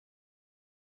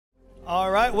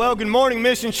All right, well, good morning,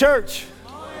 Mission Church.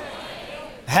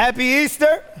 Happy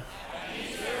Easter.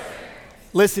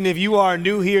 Listen, if you are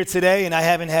new here today and I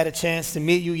haven't had a chance to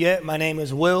meet you yet, my name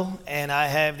is Will, and I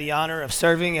have the honor of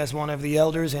serving as one of the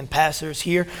elders and pastors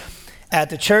here at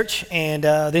the church. And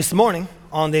this morning,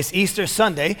 on this Easter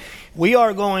Sunday, we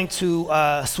are going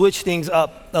to switch things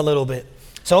up a little bit.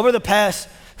 So over the past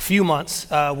few months,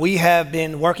 we have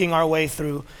been working our way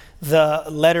through the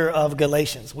letter of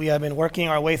Galatians. We have been working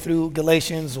our way through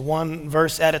Galatians one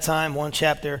verse at a time, one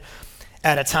chapter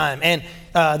at a time. And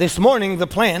this morning, the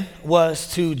plan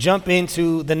was to jump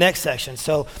into the next section.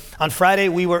 So on Friday,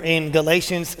 we were in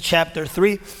Galatians chapter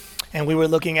 3, and we were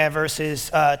looking at verses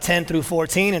 10 through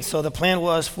 14. And so the plan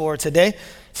was for today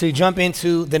to jump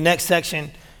into the next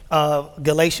section of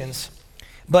Galatians.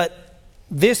 But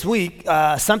this week,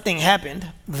 something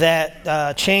happened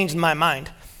that changed my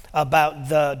mind about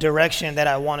the direction that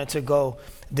I wanted to go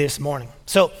this morning.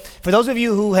 So for those of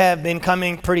you who have been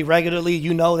coming pretty regularly,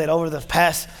 you know that over the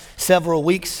past several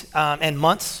weeks and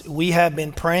months, we have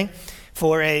been praying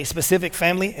for a specific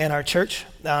family in our church.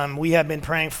 We have been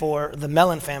praying for the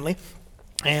Mellon family.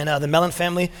 And the Mellon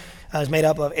family is made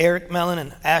up of Eric Mellon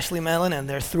and Ashley Mellon and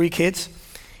their three kids,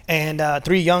 and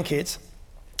three young kids.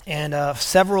 And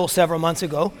several months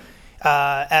ago,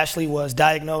 Ashley was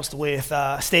diagnosed with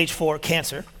stage 4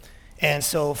 cancer. And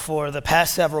so for the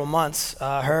past several months,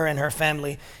 her and her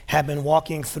family have been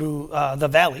walking through the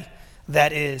valley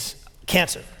that is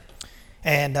cancer.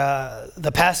 And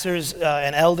the pastors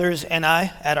and elders and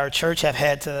I at our church have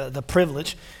had the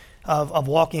privilege of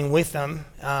walking with them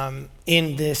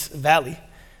in this valley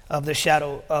of the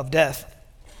shadow of death.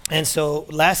 And so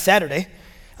last Saturday,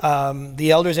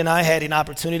 the elders and I had an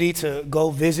opportunity to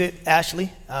go visit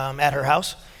Ashley at her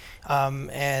house.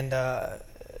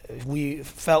 We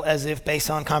felt as if,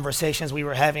 based on conversations we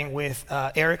were having with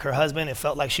Eric, her husband, it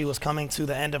felt like she was coming to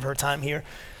the end of her time here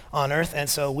on earth. And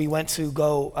so we went to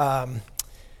go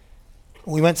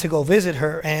visit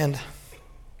her, and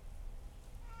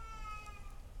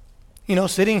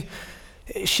sitting,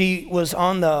 she was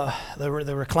on the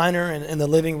recliner in the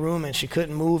living room, and she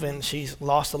couldn't move, and she's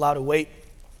lost a lot of weight.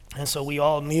 And so we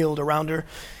all kneeled around her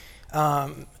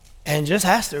and just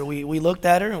asked her. We looked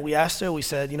at her and we asked her. We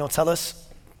said,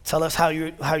 tell us how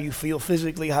you feel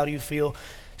physically, how do you feel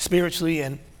spiritually?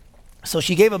 And so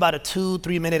she gave about a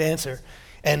 2-3 minute answer.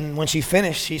 And when she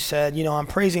finished, she said, I'm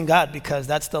praising God because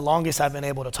that's the longest I've been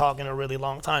able to talk in a really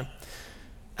long time.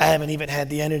 I haven't even had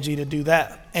the energy to do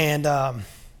that. And but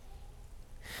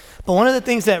one of the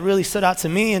things that really stood out to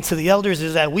me and to the elders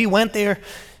is that we went there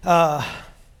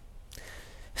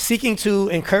seeking to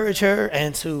encourage her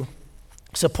and to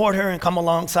support her and come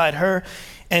alongside her.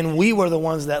 And we were the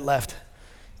ones that left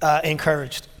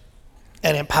encouraged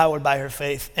and empowered by her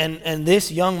faith. And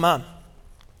this young mom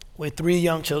with 3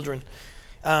 young children,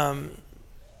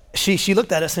 she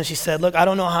looked at us and she said, look, I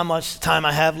don't know how much time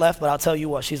I have left, but I'll tell you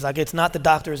what. She's like, it's not the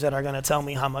doctors that are going to tell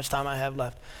me how much time I have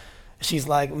left. She's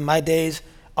like, my days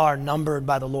are numbered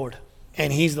by the Lord,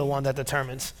 and he's the one that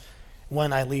determines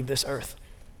when I leave this earth.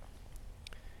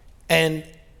 And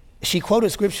she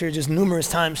quoted scripture just numerous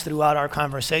times throughout our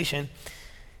conversation.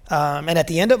 And at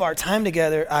the end of our time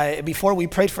together, before we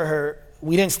prayed for her,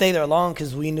 we didn't stay there long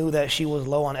because we knew that she was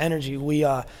low on energy.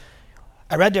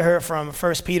 I read to her from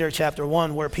 1 Peter chapter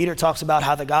 1, where Peter talks about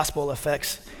how the gospel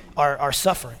affects our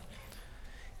suffering.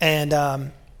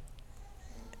 And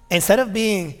instead of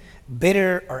being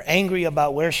bitter or angry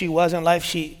about where she was in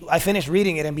life, I finished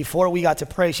reading it, and before we got to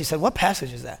pray, she said, what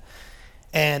passage is that?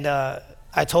 And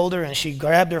I told her, and she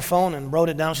grabbed her phone and wrote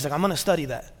it down. She's like, I'm going to study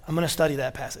that. I'm going to study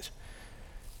that passage.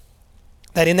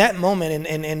 That in that moment,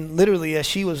 and literally as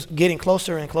she was getting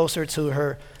closer and closer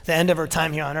to the end of her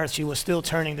time here on earth, she was still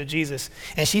turning to Jesus.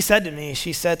 And she said to me,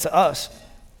 she said to us,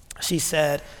 she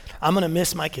said, I'm going to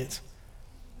miss my kids.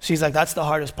 She's like, that's the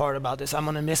hardest part about this. I'm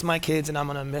going to miss my kids and I'm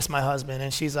going to miss my husband.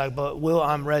 And she's like, but Will,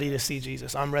 I'm ready to see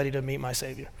Jesus. I'm ready to meet my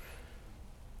Savior.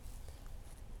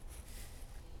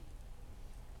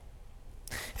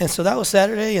 And so that was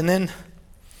Saturday. And then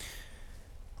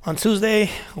on Tuesday,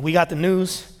 we got the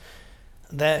news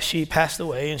that she passed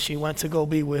away and she went to go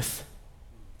be with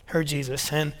her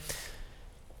Jesus. And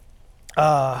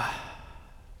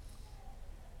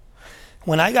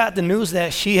when I got the news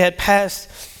that she had passed,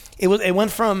 it was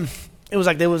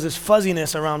like there was this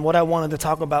fuzziness around what I wanted to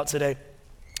talk about today.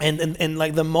 And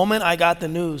like the moment I got the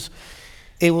news,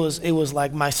 it was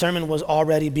like my sermon was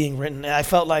already being written. And I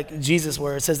felt like Jesus,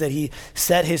 where it says that he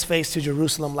set his face to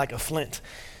Jerusalem like a flint.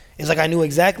 It's like I knew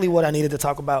exactly what I needed to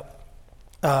talk about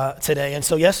today. And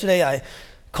so yesterday I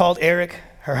called Eric,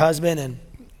 her husband, and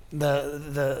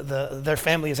Their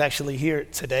family is actually here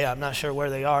today. I'm not sure where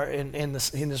they are in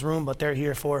this room, but they're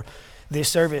here for this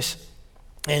service.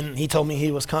 And he told me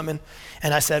he was coming.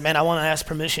 And I said, man, I want to ask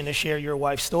permission to share your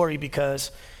wife's story,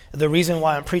 because the reason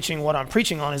why I'm preaching what I'm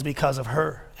preaching on is because of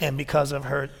her and because of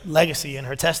her legacy and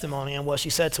her testimony and what she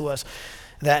said to us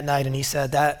that night. And he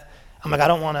said that, I'm like, I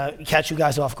don't want to catch you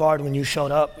guys off guard when you show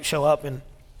up. And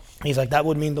he's like, that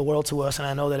would mean the world to us. And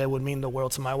I know that it would mean the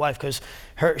world to my wife, because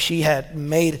she had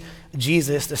made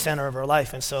Jesus the center of her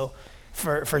life. And so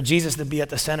for Jesus to be at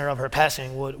the center of her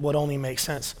passing would only make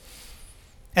sense.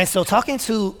 And so talking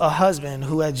to a husband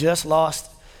who had just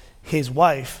lost his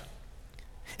wife,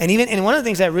 and one of the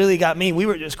things that really got me, we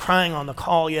were just crying on the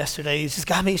call yesterday. He just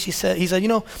got me. He said, he's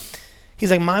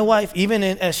like, my wife, even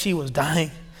as she was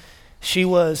dying, she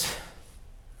was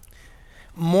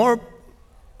more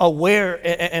aware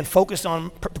and focused on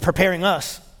preparing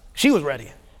us. She was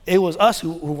ready. It was us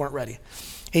who weren't ready.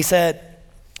 He said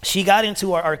she got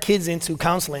into our kids into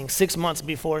counseling 6 months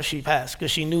before she passed,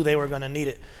 because she knew they were going to need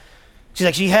it. She's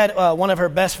like, she had one of her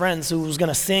best friends who was going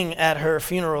to sing at her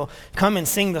funeral come and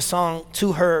sing the song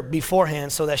to her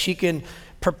beforehand so that she can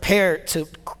prepare to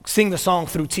sing the song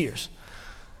through tears.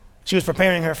 She was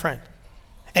preparing her friend.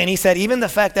 And he said, even the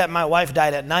fact that my wife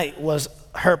died at night was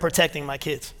her protecting my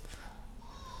kids.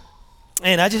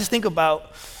 And I just think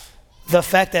about the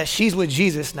fact that she's with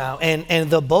Jesus now, and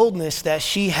the boldness that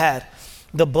she had,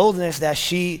 the boldness that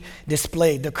she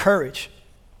displayed, the courage.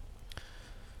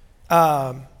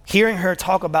 Hearing her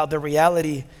talk about the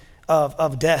reality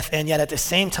of death, and yet at the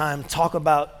same time talk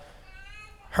about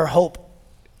her hope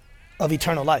of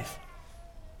eternal life.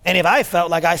 And if I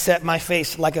felt like I set my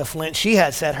face like a flint, she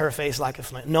had set her face like a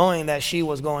flint, knowing that she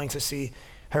was going to see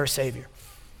her Savior.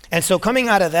 And so coming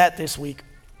out of that this week,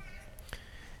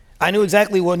 I knew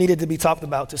exactly what needed to be talked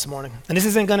about this morning. And this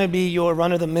isn't going to be your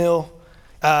run-of-the-mill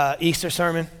Easter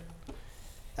sermon.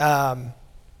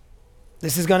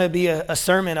 This is going to be a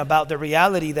sermon about the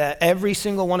reality that every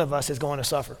single one of us is going to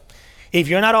suffer. If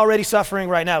you're not already suffering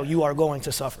right now, you are going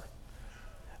to suffer.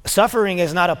 Suffering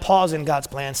is not a pause in God's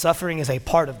plan. Suffering is a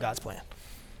part of God's plan.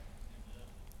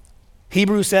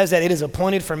 Hebrews says that it is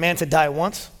appointed for man to die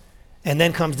once, and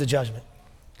then comes the judgment.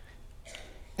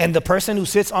 And the person who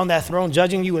sits on that throne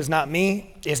judging you is not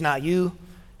me, it's not you,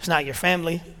 it's not your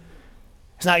family,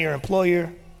 it's not your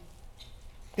employer,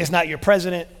 it's not your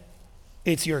president,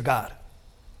 it's your God.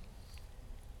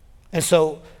 And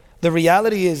so the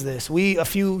reality is this. A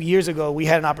few years ago, we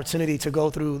had an opportunity to go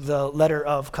through the letter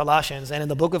of Colossians. And in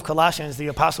the book of Colossians, the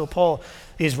Apostle Paul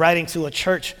is writing to a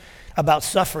church about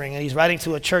suffering. And he's writing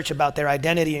to a church about their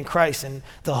identity in Christ and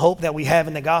the hope that we have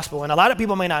in the gospel. And a lot of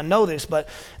people may not know this, but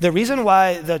the reason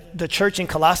why the church in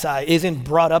Colossae isn't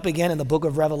brought up again in the book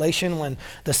of Revelation when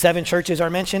the 7 churches are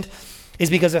mentioned is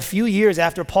because a few years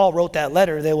after Paul wrote that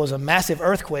letter, there was a massive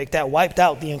earthquake that wiped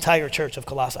out the entire church of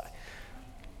Colossae.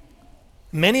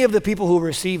 Many of the people who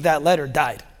received that letter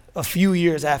died a few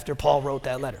years after Paul wrote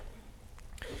that letter.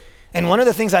 And one of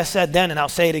the things I said then, and I'll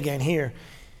say it again here,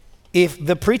 if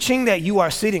the preaching that you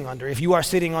are sitting under, if you are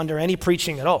sitting under any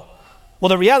preaching at all, well,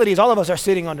 the reality is all of us are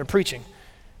sitting under preaching.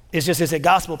 It's a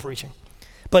gospel preaching.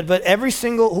 But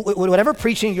whatever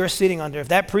preaching you're sitting under, if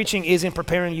that preaching isn't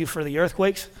preparing you for the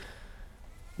earthquakes,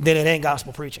 then it ain't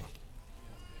gospel preaching.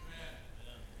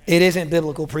 It isn't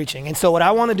biblical preaching. And so what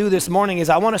I want to do this morning is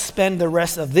I want to spend the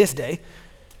rest of this day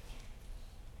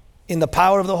in the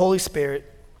power of the Holy Spirit,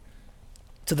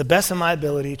 to the best of my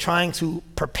ability, trying to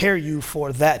prepare you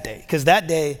for that day, because that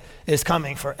day is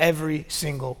coming for every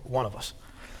single one of us.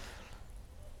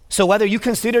 So whether you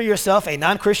consider yourself a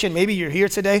non-Christian, maybe you're here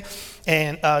today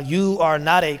and you are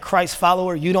not a Christ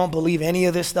follower, you don't believe any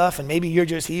of this stuff, and maybe you're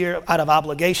just here out of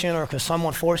obligation or because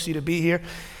someone forced you to be here.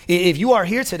 If you are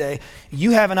here today,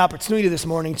 you have an opportunity this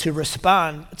morning to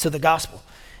respond to the gospel.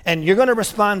 And you're going to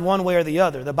respond one way or the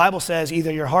other. The Bible says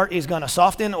either your heart is going to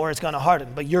soften or it's going to harden,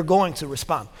 but you're going to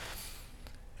respond.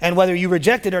 And whether you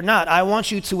reject it or not, I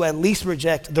want you to at least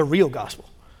reject the real gospel,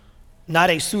 not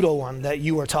a pseudo one that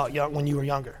you were taught when you were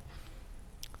younger.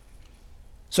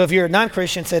 So if you're a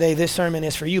non-Christian today, this sermon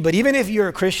is for you. But even if you're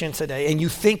a Christian today and you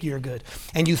think you're good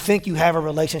and you think you have a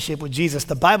relationship with Jesus,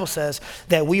 the Bible says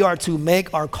that we are to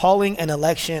make our calling and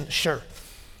election sure.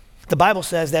 The Bible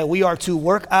says that we are to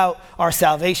work out our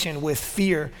salvation with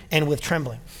fear and with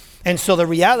trembling. And so the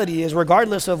reality is,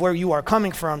 regardless of where you are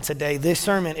coming from today, this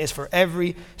sermon is for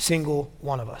every single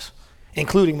one of us,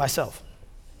 including myself.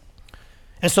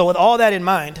 And so with all that in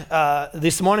mind,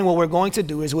 this morning what we're going to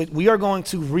do is we are going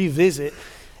to revisit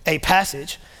a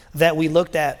passage that we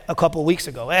looked at a couple of weeks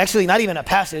ago. Actually, not even a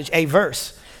passage, a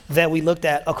verse that we looked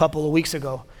at a couple of weeks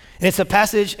ago. And it's a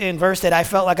passage in verse that I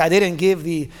felt like I didn't give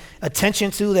the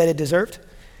attention to that it deserved.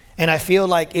 And I feel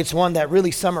like it's one that really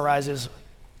summarizes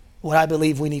what I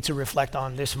believe we need to reflect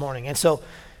on this morning. And so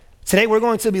today we're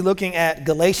going to be looking at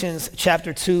Galatians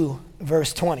chapter 2,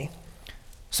 verse 20.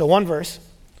 So one verse,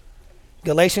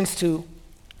 Galatians 2,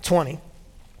 20.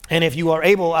 And if you are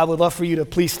able, I would love for you to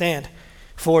please stand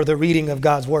for the reading of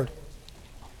God's word.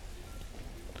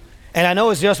 And I know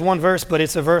it's just one verse, but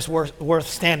it's a verse worth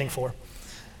standing for.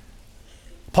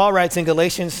 Paul writes in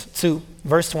Galatians 2,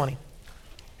 verse 20.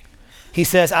 He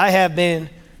says, I have been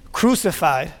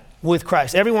crucified with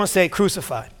Christ. Everyone say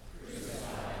crucified.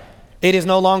 It is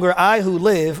no longer I who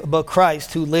live, but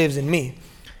Christ who lives in me.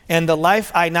 And the life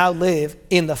I now live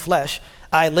in the flesh,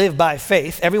 I live by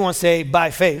faith. Everyone say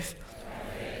by faith.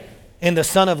 In the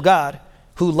Son of God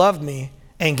who loved me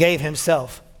and gave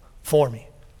himself for me.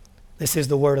 This is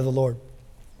the word of the Lord.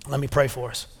 Let me pray for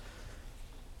us.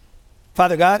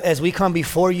 Father God, as we come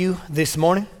before you this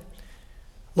morning,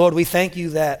 Lord, we thank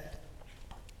you that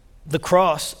the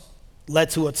cross led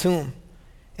to a tomb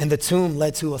and the tomb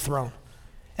led to a throne.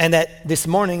 And that this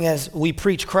morning as we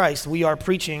preach Christ, we are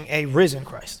preaching a risen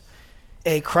Christ,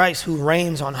 a Christ who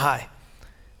reigns on high.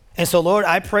 And so, Lord,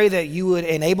 I pray that you would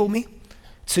enable me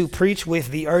to preach with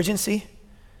the urgency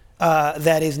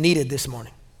that is needed this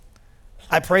morning.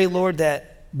 I pray, Lord, that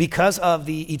because of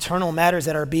the eternal matters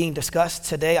that are being discussed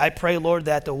today, I pray, Lord,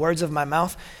 that the words of my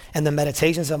mouth and the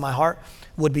meditations of my heart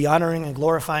would be honoring and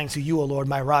glorifying to you, O Lord,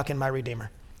 my rock and my redeemer.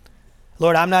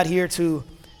 Lord, I'm not here to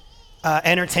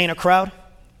entertain a crowd.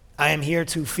 I am here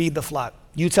to feed the flock.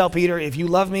 You tell Peter, if you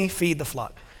love me, feed the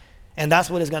flock. And that's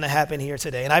what is going to happen here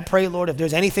today. And I pray, Lord, if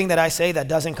there's anything that I say that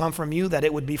doesn't come from you, that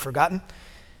it would be forgotten.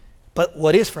 But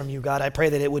what is from you, God, I pray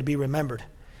that it would be remembered.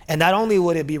 And not only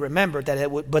would it be remembered,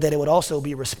 but that it would also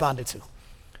be responded to.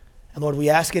 And Lord, we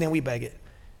ask it and we beg it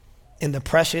in the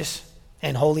precious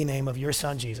and holy name of your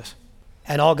Son, Jesus.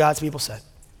 And all God's people said.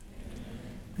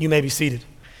 You may be seated.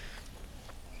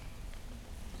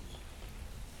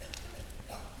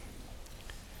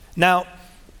 Now,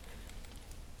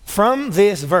 from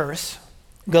this verse,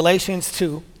 Galatians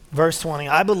 2, verse 20,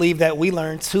 I believe that we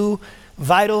learn two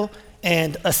vital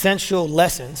and essential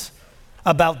lessons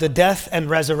about the death and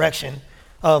resurrection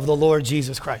of the Lord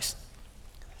Jesus Christ.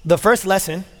 The first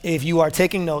lesson, if you are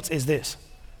taking notes, is this: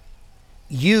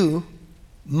 you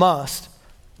must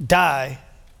die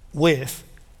with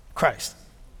Christ.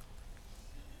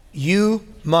 You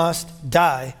must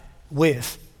die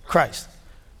with Christ.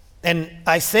 And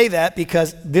I say that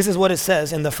because this is what it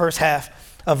says in the first half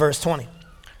of verse 20.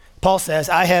 Paul says,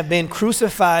 I have been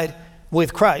crucified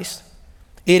with Christ.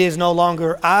 It is no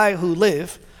longer I who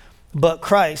live, but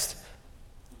Christ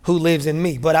who lives in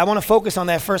me. But I want to focus on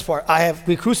that first part. I have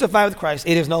been crucified with Christ.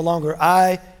 It is no longer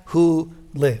I who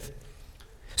live.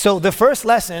 So the first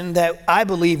lesson that I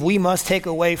believe we must take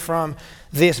away from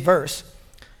this verse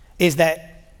is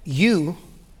that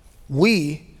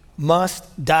we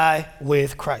must die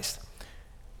with Christ.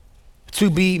 To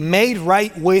be made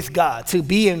right with God, to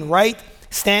be in right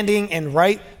standing and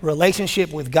right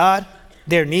relationship with God,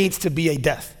 there needs to be a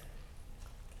death.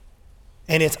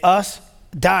 And it's us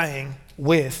dying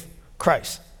with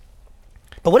Christ.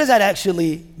 But what does that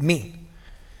actually mean?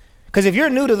 Because if you're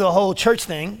new to the whole church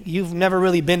thing, you've never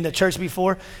really been to church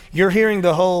before, you're hearing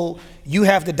the whole you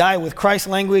have to die with Christ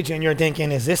language and you're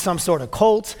thinking, is this some sort of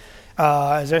cult?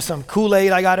 Is there some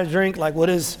Kool-Aid I got to drink? Like what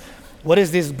is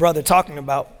this brother talking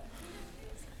about?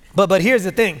 But here's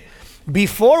the thing.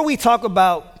 Before we talk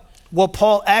about what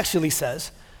Paul actually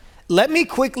says, let me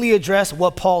quickly address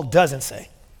what Paul doesn't say.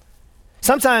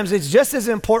 Sometimes it's just as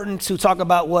important to talk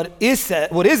about what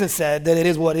isn't said, than it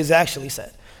is what is actually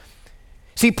said.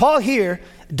 See, Paul here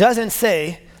doesn't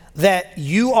say that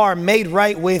you are made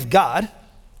right with God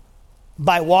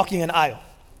by walking an aisle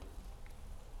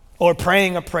or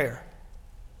praying a prayer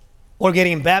or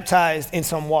getting baptized in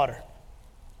some water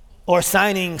or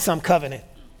signing some covenant.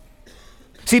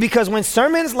 See, because when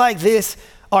sermons like this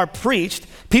are preached,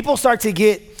 people start to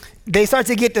get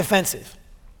defensive.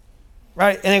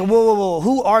 Right? And they, whoa,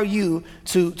 who are you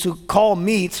to call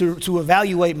me to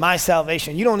evaluate my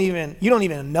salvation? You don't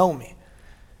even know me.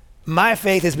 My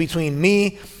faith is between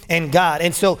me and God.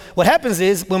 And so what happens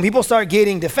is when people start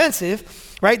getting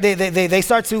defensive, right? They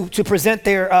start to present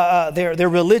their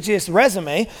religious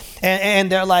resume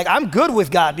and they're like, I'm good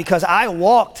with God because I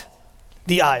walked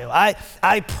the aisle.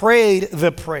 I prayed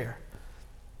the prayer.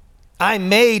 I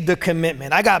made the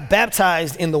commitment. I got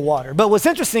baptized in the water. But what's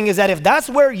interesting is that if that's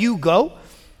where you go,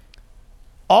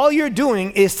 all you're doing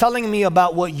is telling me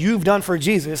about what you've done for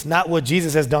Jesus, not what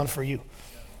Jesus has done for you.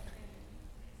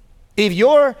 If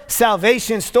your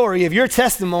salvation story, if your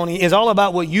testimony is all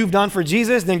about what you've done for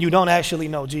Jesus, then you don't actually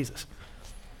know Jesus.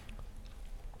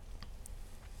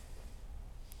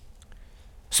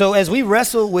 So as we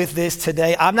wrestle with this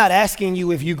today, I'm not asking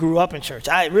you if you grew up in church.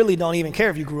 I really don't even care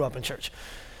if you grew up in church.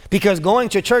 Because going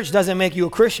to church doesn't make you a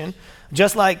Christian,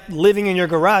 just like living in your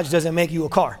garage doesn't make you a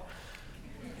car.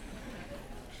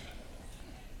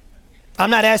 I'm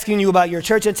not asking you about your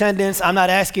church attendance. I'm not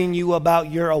asking you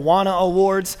about your Awana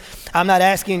awards. I'm not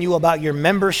asking you about your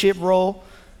membership role.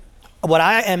 What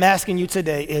I am asking you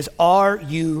today is, are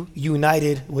you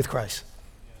united with Christ?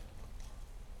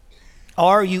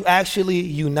 Are you actually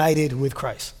united with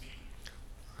Christ?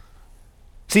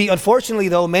 See, unfortunately,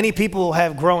 though, many people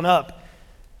have grown up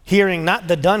hearing not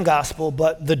the done gospel,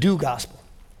 but the do gospel.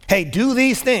 Hey, do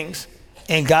these things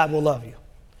and God will love you.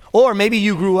 Or maybe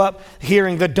you grew up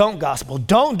hearing the don't gospel.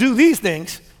 Don't do these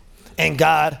things and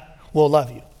God will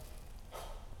love you.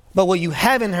 But what you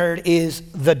haven't heard is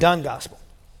the done gospel.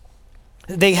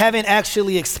 They haven't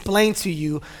actually explained to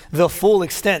you the full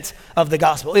extent of the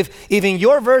gospel. If in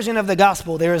your version of the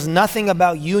gospel there is nothing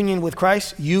about union with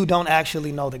Christ, you don't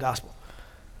actually know the gospel.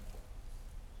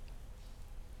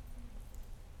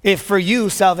 If for you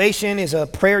salvation is a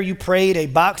prayer you prayed, a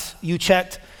box you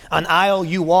checked, an aisle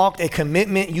you walked, a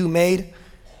commitment you made,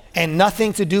 and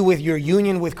nothing to do with your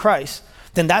union with Christ,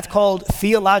 then that's called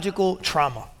theological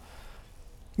trauma.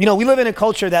 You know, we live in a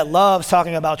culture that loves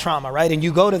talking about trauma, right? And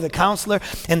you go to the counselor,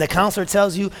 and the counselor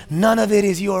tells you, none of it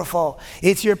is your fault.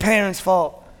 It's your parents'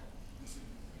 fault.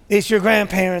 It's your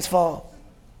grandparents' fault.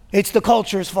 It's the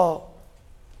culture's fault.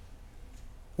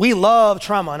 We love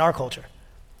trauma in our culture.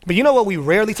 But you know what we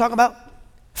rarely talk about?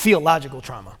 Theological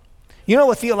trauma. You know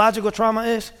what theological trauma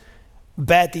is?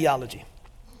 Bad theology.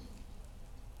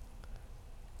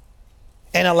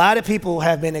 And a lot of people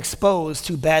have been exposed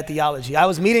to bad theology. I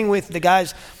was meeting with the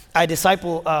guys I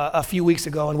discipled a few weeks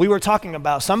ago, and we were talking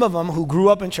about some of them who grew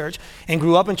up in church and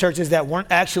grew up in churches that weren't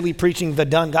actually preaching the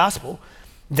done gospel.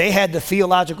 They had the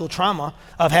theological trauma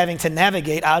of having to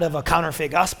navigate out of a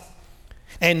counterfeit gospel.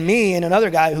 And me and another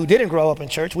guy who didn't grow up in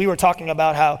church, we were talking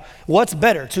about how what's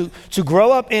better, to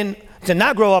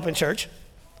not grow up in church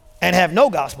and have no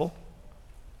gospel,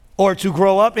 or to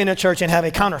grow up in a church and have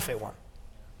a counterfeit one.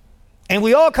 And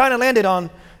we all kind of landed on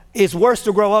it's worse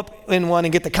to grow up in one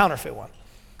and get the counterfeit one.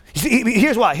 You see,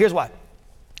 here's why.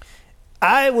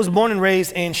 I was born and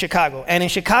raised in Chicago, and in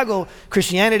Chicago,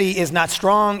 Christianity is not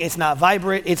strong, it's not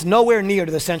vibrant, it's nowhere near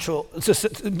to the central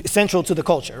to the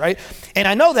culture, right? And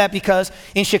I know that because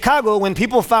in Chicago, when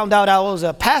people found out I was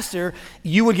a pastor,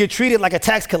 you would get treated like a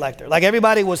tax collector. Like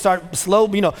everybody would start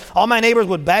all my neighbors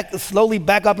would slowly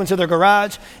back up into their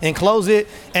garage and close it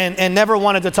and never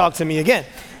wanted to talk to me again.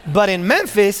 But in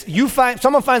Memphis,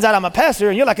 someone finds out I'm a pastor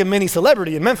and you're like a mini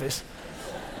celebrity in Memphis,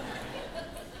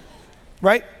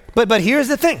 right? But here's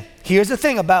the thing. Here's the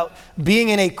thing about being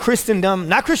in a Christendom,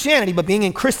 not Christianity, but being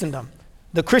in Christendom,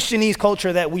 the Christianese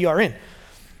culture that we are in.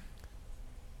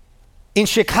 In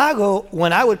Chicago,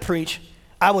 when I would preach,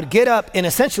 I would get up and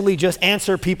essentially just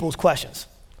answer people's questions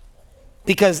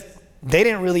because they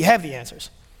didn't really have the answers.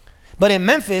 But in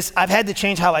Memphis, I've had to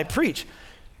change how I preach.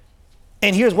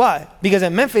 And here's why. Because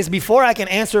in Memphis, before I can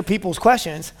answer people's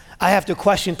questions, I have to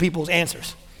question people's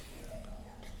answers.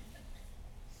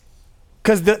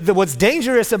 Because what's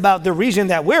dangerous about the region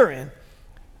that we're in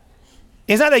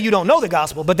is not that you don't know the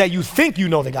gospel, but that you think you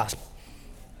know the gospel.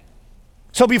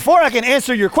 So before I can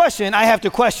answer your question, I have to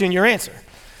question your answer.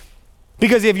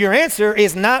 Because if your answer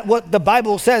is not what the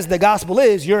Bible says the gospel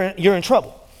is, you're in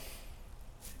trouble.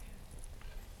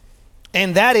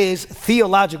 And that is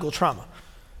theological trauma.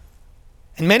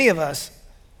 And many of us,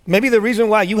 maybe the reason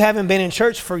why you haven't been in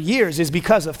church for years is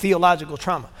because of theological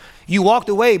trauma. You walked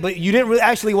away, but you didn't really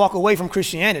actually walk away from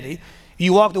Christianity.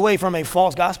 You walked away from a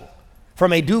false gospel,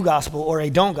 from a do gospel or a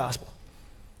don't gospel.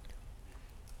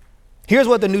 Here's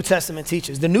what the New Testament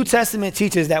teaches. The New Testament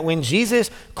teaches that when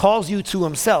Jesus calls you to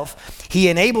himself, he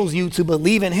enables you to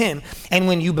believe in him. And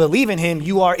when you believe in him,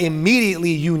 you are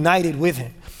immediately united with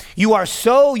him. You are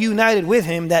so united with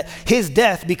him that his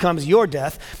death becomes your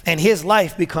death and his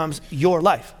life becomes your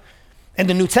life. And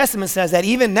the New Testament says that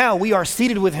even now we are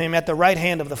seated with him at the right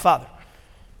hand of the Father.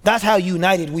 That's how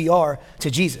united we are to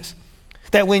Jesus.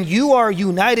 That when you are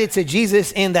united to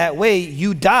Jesus in that way,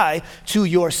 you die to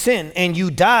your sin and you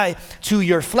die to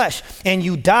your flesh and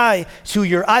you die to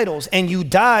your idols and you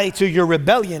die to your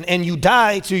rebellion and you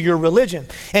die to your religion.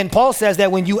 And Paul says that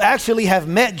when you actually have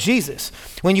met Jesus,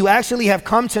 when you actually have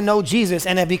come to know Jesus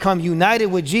and have become united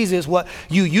with Jesus, what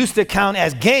you used to count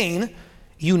as gain,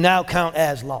 you now count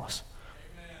as loss.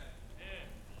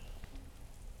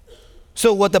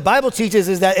 So what the Bible teaches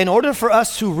is that in order for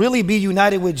us to really be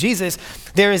united with Jesus,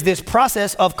 there is this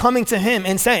process of coming to him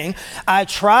and saying, I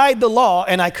tried the law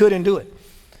and I couldn't do it.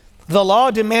 The law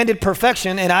demanded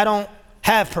perfection and I don't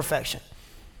have perfection.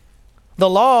 The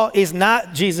law is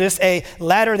not, Jesus, a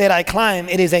ladder that I climb.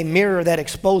 It is a mirror that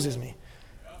exposes me.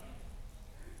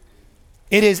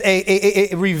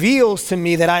 It reveals to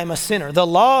me that I am a sinner. The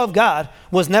law of God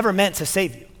was never meant to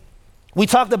save you. We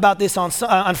talked about this on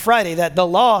Friday, that the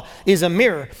law is a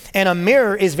mirror, and a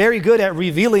mirror is very good at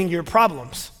revealing your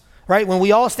problems, right? When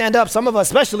we all stand up, some of us,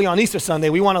 especially on Easter Sunday,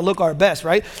 we want to look our best,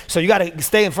 right? So you got to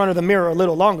stay in front of the mirror a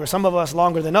little longer, some of us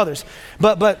longer than others.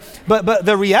 But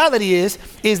the reality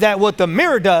is that what the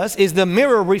mirror does is the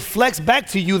mirror reflects back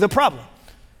to you the problem,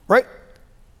 right?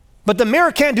 But the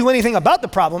mirror can't do anything about the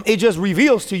problem. It just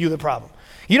reveals to you the problem.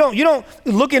 You don't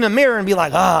look in the mirror and be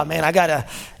like, man, I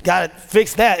gotta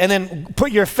fix that. And then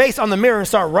put your face on the mirror and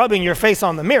start rubbing your face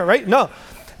on the mirror, right? No,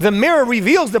 the mirror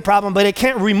reveals the problem, but it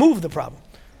can't remove the problem.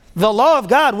 The law of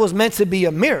God was meant to be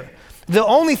a mirror. The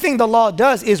only thing the law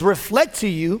does is reflect to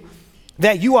you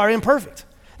that you are imperfect,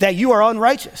 that you are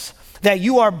unrighteous, that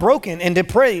you are broken and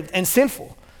depraved and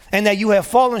sinful, and that you have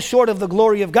fallen short of the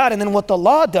glory of God. And then what the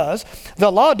law does,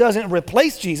 the law doesn't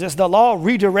replace Jesus. The law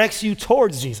redirects you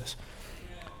towards Jesus.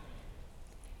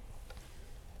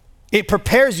 It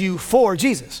prepares you for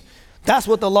Jesus. That's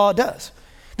what the law does.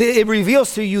 It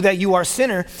reveals to you that you are a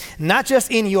sinner, not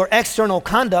just in your external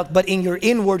conduct, but in your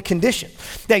inward condition.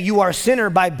 That you are a sinner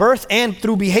by birth and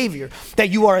through behavior. That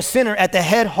you are a sinner at the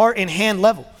head, heart, and hand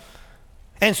level.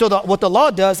 And so what the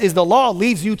law does is the law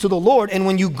leads you to the Lord. And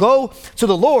when you go to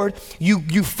the Lord, you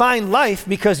find life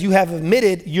because you have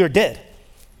admitted you're dead.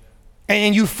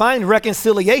 And you find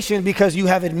reconciliation because you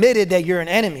have admitted that you're an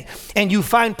enemy. And you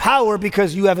find power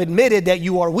because you have admitted that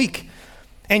you are weak.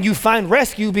 And you find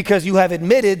rescue because you have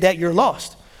admitted that you're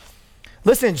lost.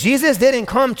 Listen, Jesus didn't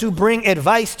come to bring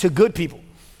advice to good people.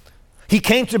 He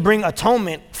came to bring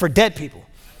atonement for dead people.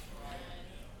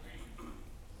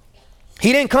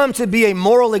 He didn't come to be a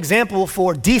moral example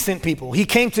for decent people. He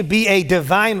came to be a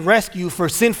divine rescue for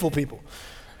sinful people.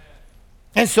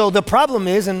 And so the problem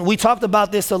is, and we talked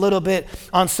about this a little bit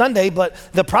on Sunday, but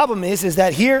the problem is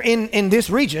that here in this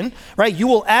region, right, you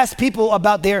will ask people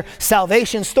about their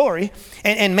salvation story,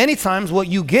 and many times what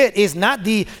you get is not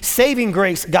the saving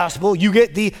grace gospel, you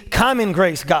get the common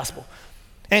grace gospel.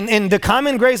 And the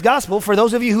common grace gospel, for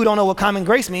those of you who don't know what common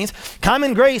grace means,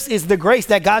 common grace is the grace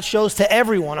that God shows to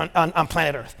everyone on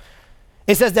planet Earth.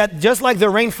 It says that just like the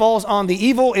rain falls on the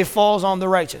evil, it falls on the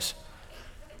righteous.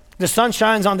 The sun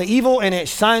shines on the evil and it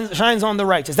shines on the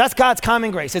righteous. That's God's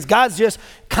common grace. It's God's just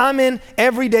common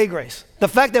everyday grace. The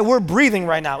fact that we're breathing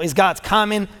right now is God's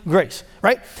common grace,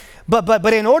 right?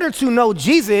 But in order to know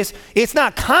Jesus, it's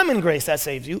not common grace that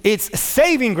saves you. It's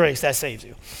saving grace that saves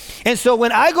you. And so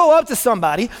when I go up to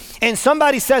somebody and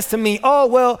somebody says to me,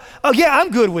 oh yeah, I'm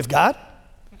good with God.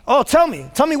 Oh, tell me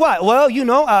why. Well,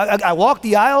 I walk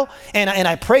the aisle and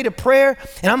I prayed a prayer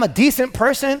and I'm a decent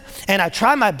person and I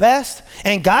try my best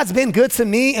and God's been good to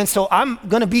me. And so I'm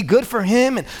going to be good for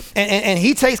him and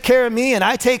he takes care of me and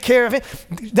I take care of him.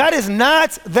 That is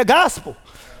not the gospel.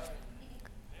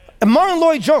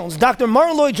 Dr.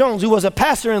 Martin Lloyd-Jones, who was a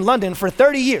pastor in London for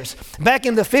 30 years, back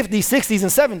in the 50s, 60s,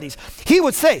 and 70s, he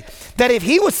would say that if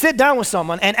he would sit down with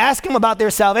someone and ask them about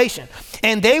their salvation,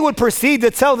 and they would proceed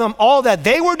to tell them all that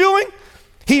they were doing,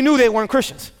 he knew they weren't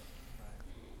Christians.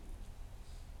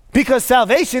 Because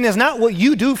salvation is not what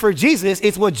you do for Jesus,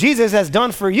 it's what Jesus has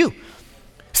done for you.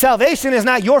 Salvation is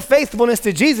not your faithfulness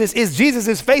to Jesus, it's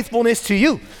Jesus' faithfulness to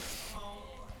you.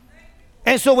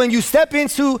 And so when you step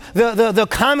into the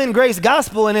common grace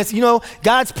gospel and it's,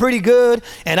 God's pretty good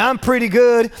and I'm pretty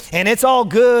good and it's all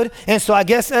good. And so I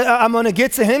guess I'm going to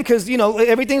get to him because,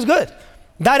 everything's good.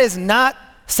 That is not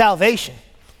salvation.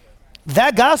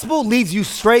 That gospel leads you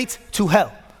straight to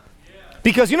hell.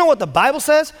 Because you know what the Bible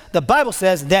says? The Bible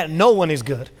says that no one is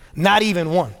good, not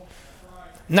even one.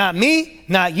 Not me,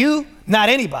 not you, not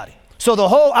anybody. So the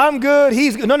whole I'm good,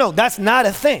 he's good. No, that's not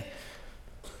a thing.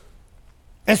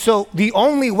 And so the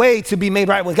only way to be made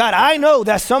right with God, I know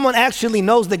that someone actually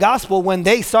knows the gospel when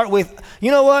they start with,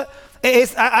 you know what,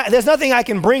 there's nothing I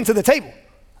can bring to the table.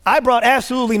 I brought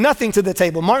absolutely nothing to the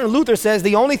table. Martin Luther says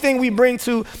the only thing we bring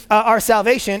to our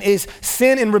salvation is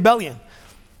sin and rebellion.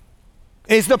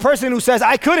 It's the person who says,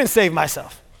 I couldn't save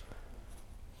myself.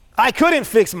 I couldn't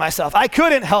fix myself. I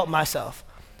couldn't help myself.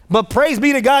 But praise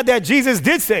be to God that Jesus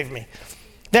did save me.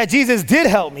 That Jesus did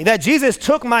help me, that Jesus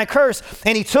took my curse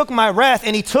and he took my wrath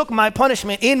and he took my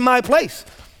punishment in my place.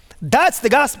 That's the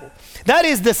gospel. That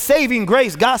is the saving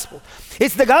grace gospel.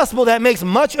 It's the gospel that makes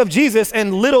much of Jesus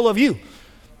and little of you.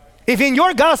 If in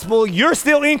your gospel you're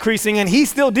still increasing and he's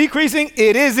still decreasing,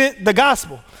 it isn't the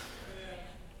gospel.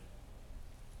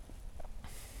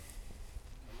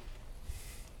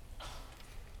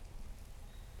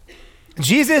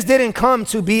 Jesus didn't come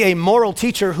to be a moral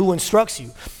teacher who instructs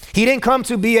you. He didn't come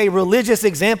to be a religious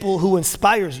example who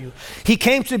inspires you. He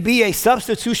came to be a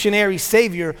substitutionary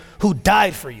savior who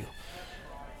died for you.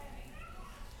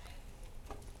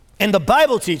 And the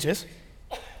Bible teaches,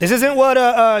 this isn't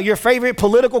what your favorite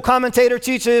political commentator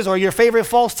teaches or your favorite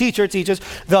false teacher teaches.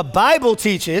 The Bible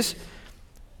teaches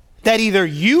that either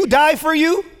you die for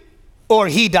you or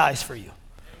he dies for you.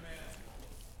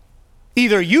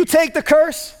 Either you take the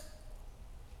curse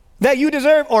that you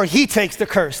deserve or he takes the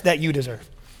curse that you deserve.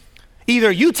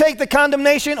 Either you take the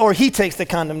condemnation or he takes the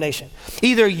condemnation.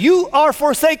 Either you are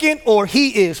forsaken or he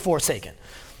is forsaken.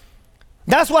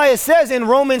 That's why it says in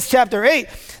Romans chapter 8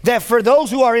 that for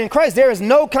those who are in Christ, there is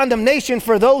no condemnation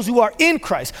for those who are in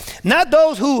Christ. Not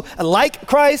those who like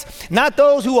Christ, not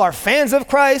those who are fans of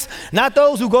Christ, not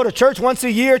those who go to church once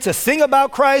a year to sing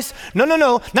about Christ. No.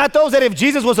 Not those that if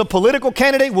Jesus was a political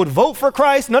candidate would vote for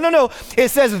Christ. No. It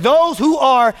says those who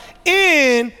are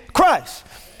in Christ.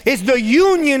 It's the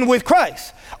union with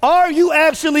Christ. Are you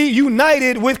actually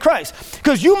united with Christ?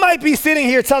 Because you might be sitting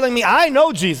here telling me, I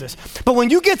know Jesus. But when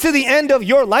you get to the end of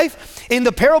your life, in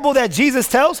the parable that Jesus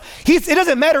tells, it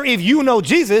doesn't matter if you know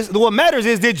Jesus. What matters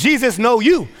is, did Jesus know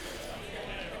you?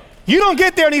 You don't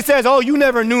get there and he says, oh, you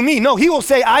never knew me. No, he will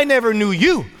say, I never knew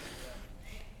you.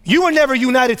 You were never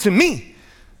united to me.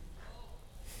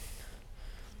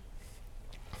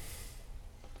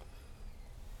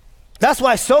 That's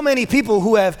why so many people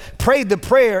who have prayed the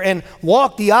prayer and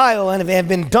walked the aisle and have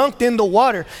been dunked in the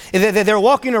water, they're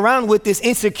walking around with this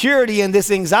insecurity and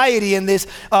this anxiety and this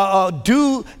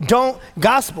do-don't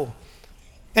gospel.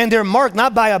 And they're marked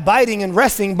not by abiding and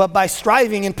resting, but by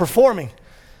striving and performing.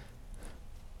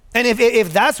 And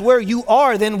if that's where you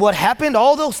are, then what happened,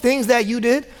 all those things that you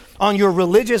did on your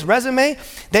religious resume,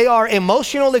 they are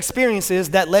emotional experiences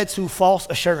that led to false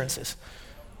assurances.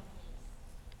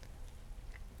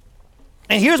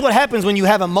 And here's what happens when you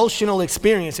have emotional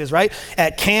experiences, right?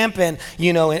 At camp and,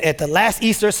 at the last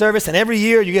Easter service and every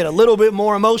year you get a little bit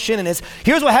more emotion. And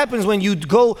here's what happens when you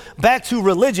go back to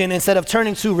religion instead of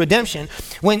turning to redemption.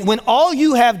 When all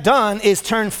you have done is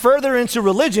turn further into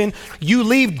religion, you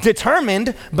leave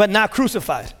determined but not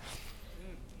crucified.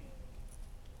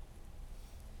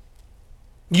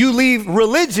 You leave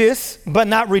religious but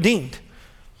not redeemed.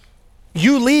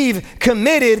 You leave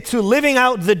committed to living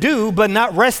out the do, but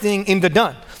not resting in the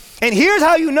done. And here's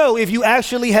how you know if you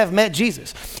actually have met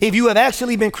Jesus, if you have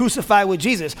actually been crucified with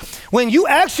Jesus. When you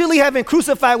actually have been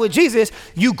crucified with Jesus,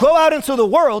 you go out into the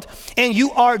world and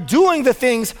you are doing the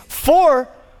things from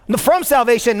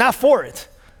salvation, not for it.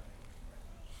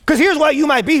 Because here's why you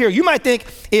might be here. You might think,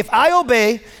 if I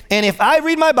obey and if I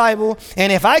read my Bible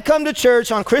and if I come to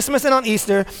church on Christmas and on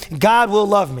Easter, God will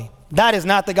love me. That is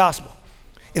not the gospel.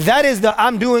 That is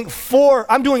I'm doing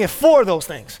it for those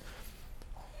things.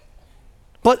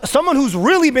 But someone who's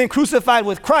really been crucified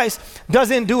with Christ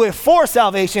doesn't do it for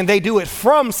salvation, they do it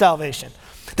from salvation.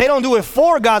 They don't do it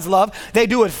for God's love, they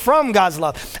do it from God's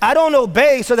love. I don't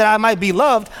obey so that I might be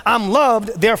loved. I'm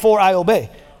loved, therefore I obey.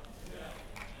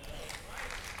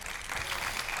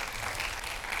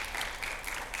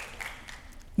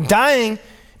 Dying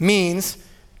means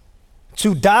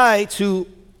to die to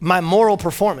my moral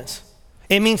performance.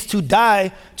 It means to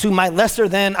die to my lesser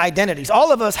than identities.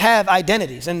 All of us have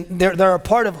identities and they're a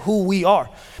part of who we are.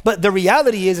 But the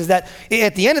reality is that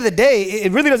at the end of the day,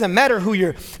 it really doesn't matter who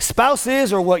your spouse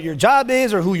is or what your job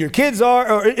is or who your kids are,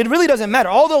 or it really doesn't matter.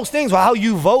 All those things, how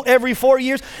you vote every 4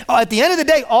 years, at the end of the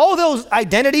day, all those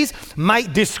identities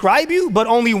might describe you, but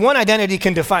only one identity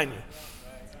can define you.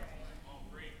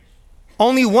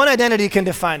 Only one identity can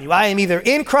define you. I am either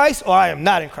in Christ or I am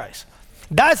not in Christ.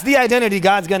 That's the identity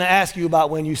God's going to ask you about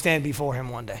when you stand before him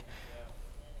one day.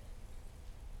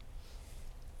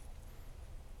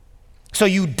 So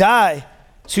you die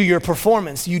to your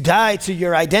performance. You die to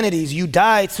your identities. You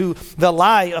die to the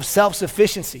lie of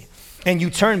self-sufficiency. And you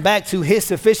turn back to his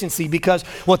sufficiency, because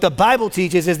what the Bible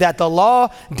teaches is that the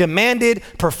law demanded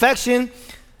perfection,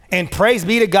 and praise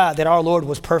be to God that our Lord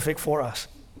was perfect for us.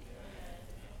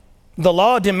 The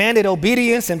law demanded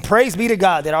obedience, and praise be to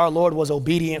God that our Lord was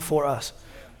obedient for us.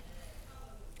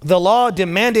 The law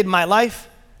demanded my life,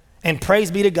 and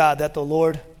praise be to God that the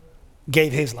Lord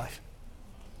gave his life.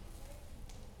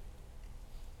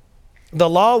 The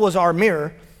law was our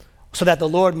mirror so that the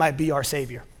Lord might be our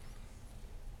Savior.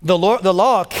 The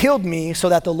law killed me so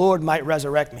that the Lord might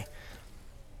resurrect me.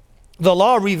 The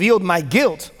law revealed my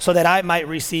guilt so that I might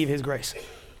receive his grace.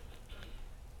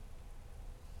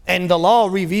 And the law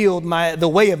revealed the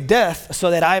way of death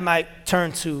so that I might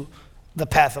turn to the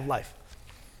path of life.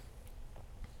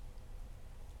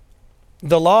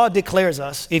 The law declares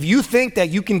us, if you think that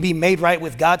you can be made right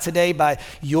with God today by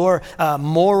your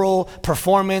moral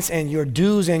performance and your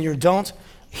do's and your don'ts,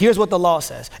 here's what the law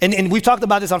says. And we've talked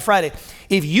about this on Friday.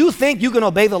 If you think you can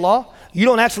obey the law, you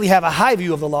don't actually have a high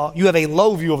view of the law. You have a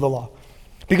low view of the law.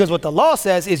 Because what the law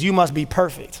says is you must be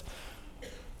perfect.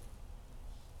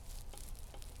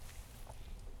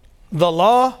 The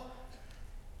law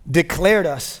declared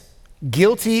us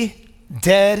guilty,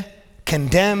 dead,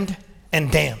 condemned,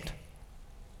 and damned.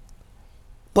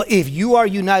 But if you are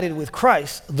united with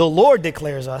Christ, the Lord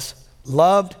declares us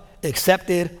loved,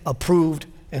 accepted, approved,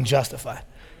 and justified.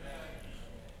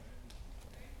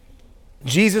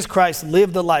 Jesus Christ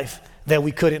lived the life that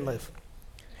we couldn't live.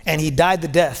 And he died the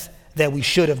death that we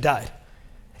should have died.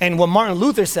 And what Martin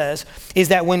Luther says is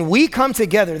that when we come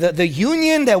together, the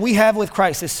union that we have with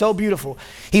Christ is so beautiful.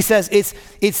 He says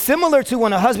it's similar to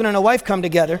when a husband and a wife come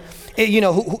together.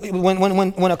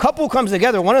 When a couple comes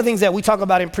together, one of the things that we talk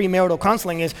about in premarital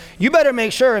counseling is you better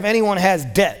make sure if anyone has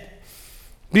debt.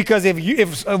 Because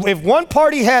if one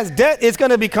party has debt, it's going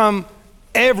to become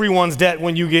everyone's debt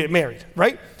when you get married,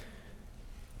 right?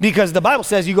 Because the Bible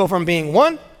says you go from being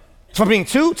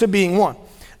two to being one.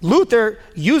 Luther,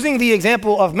 using the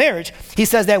example of marriage, he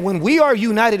says that when we are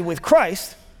united with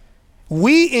Christ,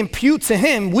 we impute to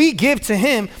him, we give to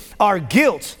him our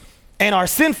guilt and our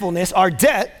sinfulness, our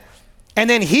debt, and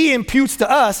then he imputes to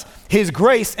us his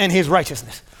grace and his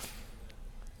righteousness.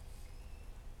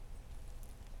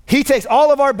 He takes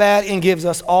all of our bad and gives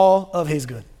us all of his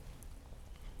good.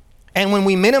 And when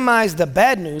we minimize the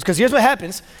bad news, because here's what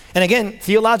happens, and again,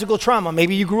 theological trauma,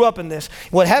 maybe you grew up in this.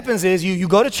 What happens is you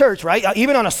go to church, right?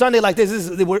 Even on a Sunday like this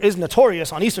is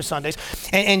notorious on Easter Sundays.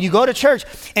 And you go to church,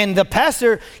 and the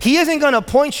pastor, he isn't going to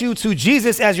point you to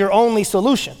Jesus as your only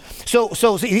solution.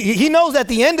 So he knows at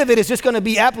the end of it, it's just going to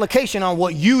be application on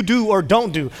what you do or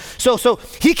don't do. So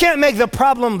he can't make the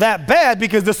problem that bad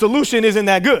because the solution isn't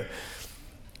that good.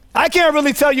 I can't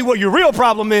really tell you what your real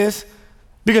problem is,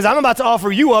 because I'm about to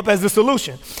offer you up as the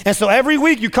solution. And so every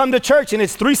week you come to church and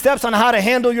it's 3 steps on how to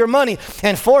handle your money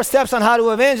and 4 steps on how to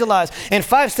evangelize and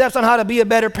 5 steps on how to be a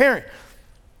better parent.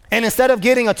 And instead of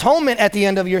getting atonement at the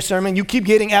end of your sermon, you keep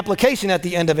getting application at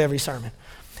the end of every sermon.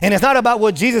 And it's not about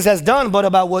what Jesus has done, but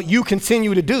about what you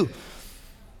continue to do.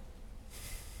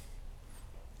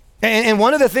 And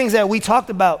one of the things that we talked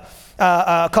about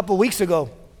a couple weeks ago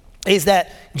is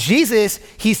that Jesus,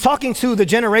 he's talking to the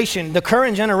generation, the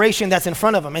current generation that's in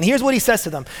front of him. And here's what he says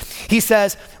to them. He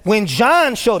says, when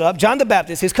John showed up, John the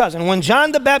Baptist, his cousin, when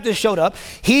John the Baptist showed up,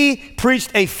 he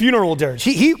preached a funeral dirge.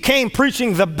 He came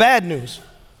preaching the bad news,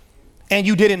 and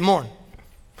you didn't mourn.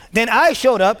 Then I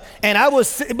showed up, and I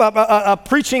was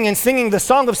preaching and singing the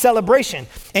song of celebration,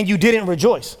 and you didn't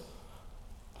rejoice.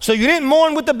 So you didn't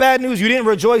mourn with the bad news, you didn't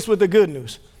rejoice with the good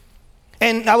news.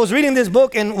 And I was reading this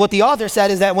book, and what the author said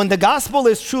is that when the gospel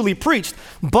is truly preached,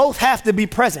 both have to be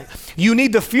present. You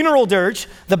need the funeral dirge,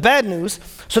 the bad news,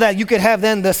 so that you could have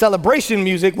then the celebration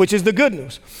music, which is the good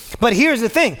news. But here's the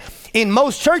thing. In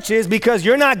most churches, because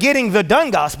you're not getting the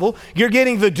done gospel, you're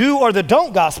getting the do or the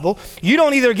don't gospel, you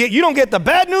don't get the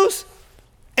bad news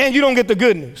and you don't get the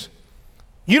good news.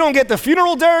 You don't get the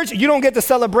funeral dirge, you don't get the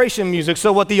celebration music.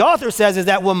 So what the author says is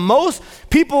that what most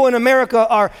people in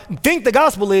America think the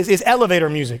gospel is elevator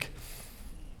music.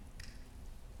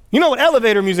 You know what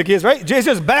elevator music is, right? It's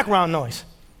just background noise.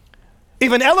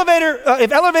 If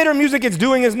elevator music is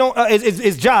doing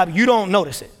its job, you don't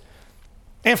notice it.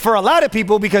 And for a lot of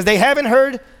people, because they haven't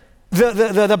heard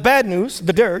the bad news,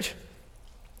 the dirge,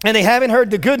 and they haven't heard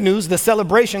the good news, the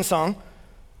celebration song,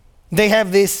 they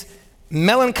have this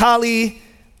melancholy,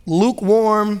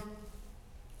 lukewarm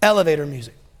elevator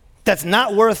music that's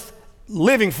not worth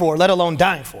living for, let alone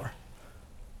dying for.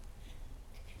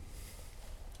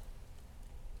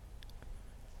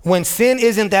 When sin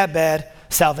isn't that bad,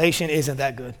 salvation isn't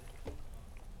that good.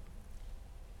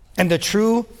 And the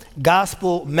true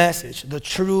gospel message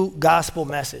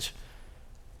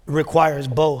requires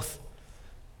both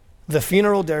the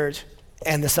funeral dirge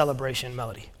and the celebration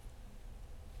melody.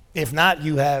 If not,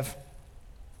 you have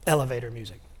elevator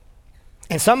music.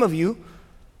 And some of you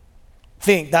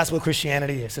think that's what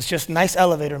Christianity is. It's just nice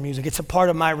elevator music. It's a part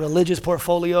of my religious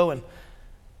portfolio, and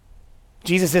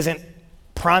Jesus isn't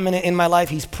prominent in my life.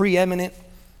 He's preeminent.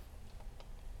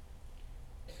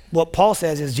 What Paul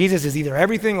says is Jesus is either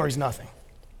everything or he's nothing.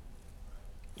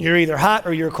 You're either hot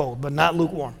or you're cold, but not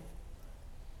lukewarm.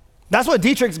 That's what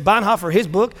Dietrich Bonhoeffer, his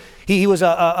book, he was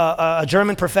a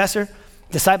German professor,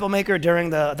 disciple maker during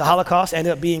the Holocaust,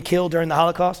 ended up being killed during the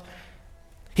Holocaust.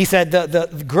 He said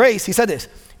the grace, he said this,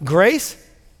 grace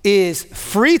is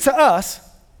free to us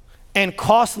and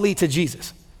costly to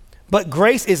Jesus. But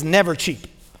grace is never cheap.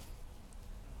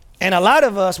 And a lot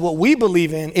of us, what we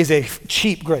believe in is a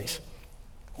cheap grace,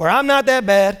 where I'm not that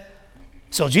bad,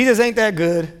 so Jesus ain't that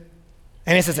good,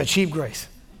 and it's just a cheap grace.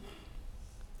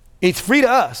 It's free to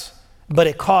us, but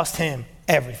it cost him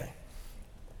everything.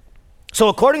 So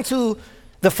according to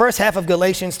the first half of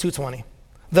Galatians 2:20,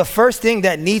 the first thing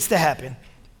that needs to happen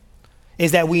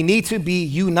is that we need to be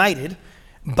united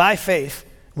by faith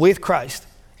with Christ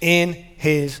in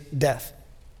his death.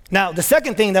 Now, the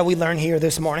second thing that we learn here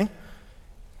this morning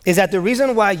is that the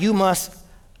reason why you must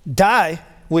die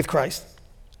with Christ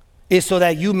is so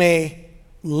that you may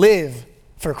live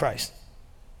for Christ.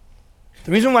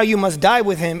 The reason why you must die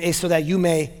with him is so that you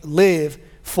may live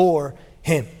for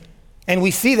him. And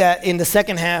we see that in the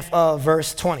second half of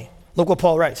verse 20. Look what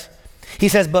Paul writes. He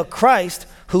says, but Christ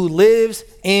who lives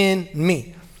in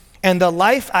me, and the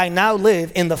life I now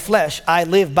live in the flesh, I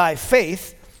live by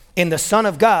faith in the Son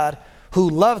of God who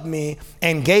loved me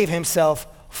and gave himself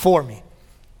for me.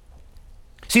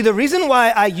 See, the reason why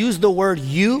I use the word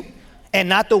you and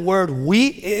not the word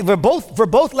we, for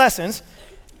both lessons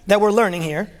that we're learning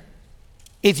here,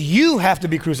 it's you have to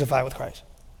be crucified with Christ.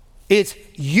 It's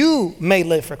you may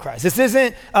live for Christ. This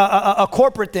isn't a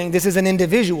corporate thing. This is an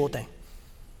individual thing.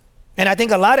 And I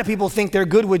think a lot of people think they're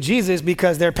good with Jesus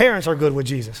because their parents are good with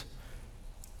Jesus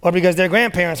or because their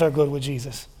grandparents are good with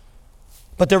Jesus.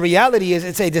 But the reality is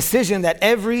it's a decision that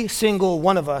every single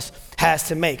one of us has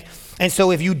to make. And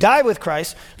so if you die with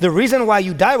Christ, the reason why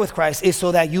you die with Christ is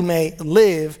so that you may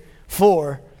live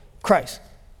for Christ.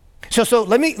 So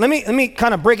let me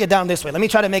kind of break it down this way. Let me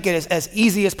try to make it as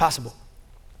easy as possible.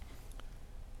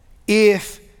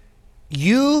 If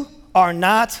you are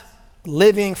not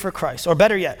living for Christ, or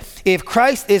better yet, if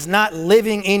Christ is not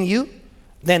living in you,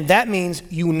 then that means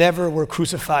you never were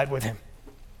crucified with him.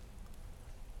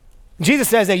 Jesus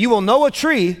says that you will know a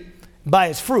tree by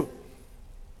its fruit.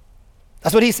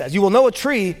 That's what he says. You will know a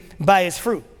tree by its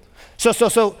fruit.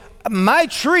 So my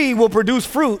tree will produce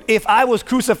fruit if I was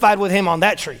crucified with him on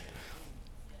that tree.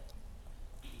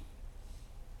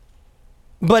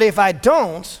 But if I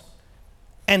don't,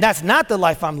 and that's not the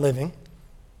life I'm living,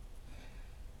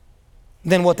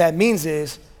 then what that means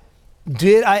is,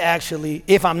 did I actually,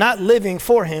 if I'm not living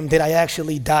for him, did I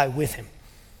actually die with him?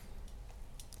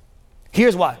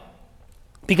 Here's why.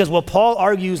 Because what Paul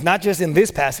argues, not just in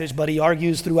this passage, but he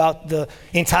argues throughout the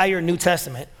entire New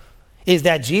Testament, is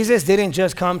that Jesus didn't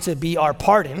just come to be our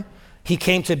pardon, he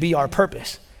came to be our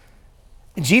purpose.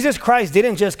 Jesus Christ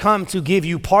didn't just come to give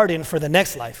you pardon for the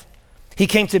next life. He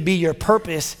came to be your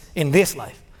purpose in this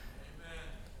life.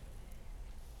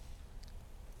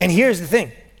 And here's the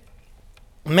thing.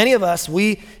 Many of us,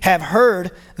 we have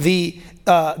heard the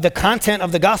content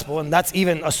of the gospel, and that's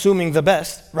even assuming the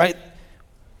best, right?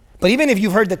 But even if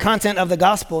you've heard the content of the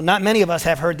gospel, not many of us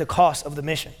have heard the cost of the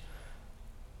mission,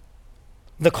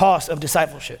 the cost of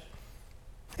discipleship.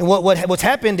 And what's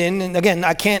happened and again,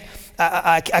 I can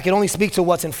only speak to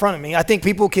what's in front of me. I think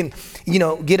people can,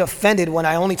 get offended when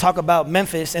I only talk about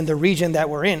Memphis and the region that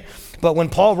we're in. But when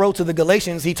Paul wrote to the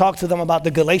Galatians, he talked to them about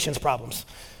the Galatians problems,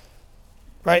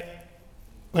 right?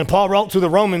 When Paul wrote to the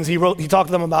Romans, he talked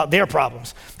to them about their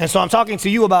problems. And so I'm talking to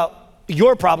you about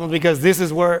your problems because this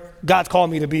is where God's called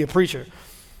me to be a preacher.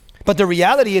 But the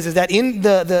reality is that in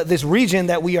this region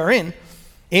that we are in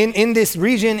this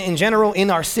region in general, in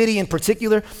our city in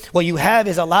particular, what you have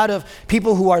is a lot of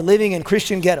people who are living in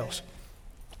Christian ghettos.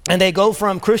 And they go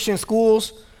from Christian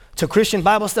schools to Christian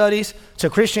Bible studies to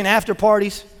Christian after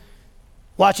parties,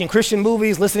 watching Christian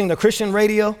movies, listening to Christian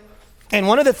radio. And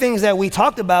one of the things that we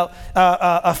talked about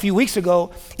a few weeks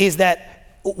ago is that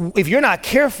if you're not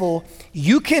careful,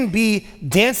 you can be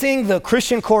dancing the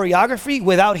Christian choreography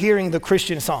without hearing the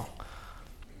Christian song.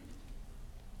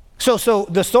 So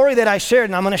the story that I shared,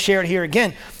 and I'm going to share it here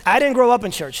again, I didn't grow up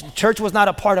in church. Church was not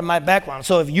a part of my background.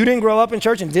 So if you didn't grow up in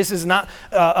church and this is not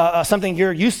something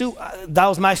you're used to, that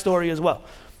was my story as well.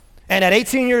 And at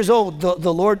 18 years old,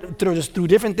 the Lord, through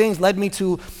different things, led me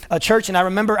to a church. And I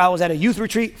remember I was at a youth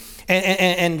retreat,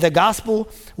 and the gospel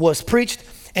was preached.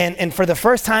 And for the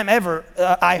first time ever,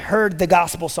 I heard the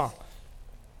gospel song.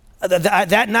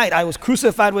 That night, I was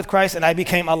crucified with Christ, and I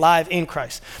became alive in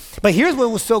Christ. But here's what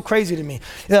was so crazy to me.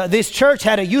 This church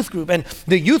had a youth group, and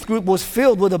the youth group was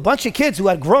filled with a bunch of kids who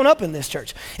had grown up in this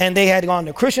church. And they had gone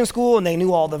to Christian school, and they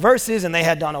knew all the verses, and they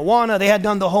had done Awana, they had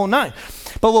done the whole nine.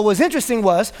 But what was interesting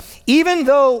was, even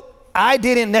though I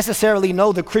didn't necessarily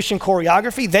know the Christian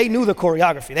choreography, they knew the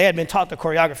choreography. They had been taught the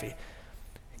choreography.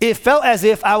 It felt as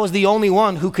if I was the only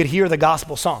one who could hear the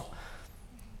gospel song.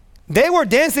 They were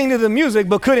dancing to the music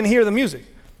but couldn't hear the music.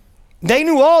 They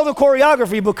knew all the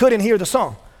choreography but couldn't hear the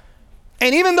song.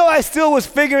 And even though I still was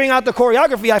figuring out the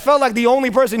choreography, I felt like the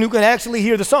only person who could actually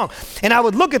hear the song. And I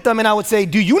would look at them and I would say,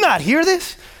 do you not hear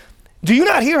this? Do you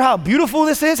not hear how beautiful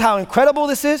this is, how incredible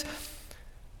this is?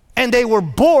 And they were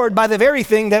bored by the very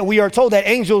thing that we are told that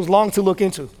angels long to look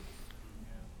into.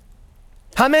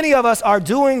 How many of us are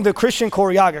doing the Christian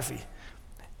choreography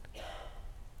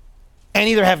and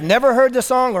either have never heard the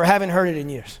song or haven't heard it in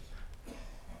years?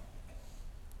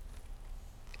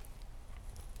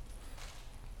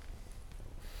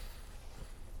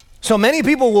 So many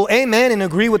people will amen and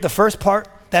agree with the first part,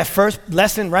 that first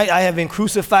lesson, right? I have been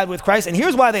crucified with Christ. And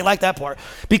here's why they like that part.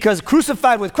 Because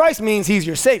crucified with Christ means he's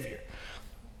your Savior.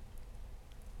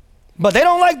 But they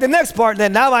don't like the next part,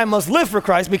 that now I must live for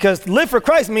Christ, because live for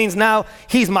Christ means now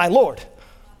he's my Lord.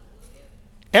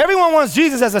 Everyone wants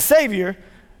Jesus as a Savior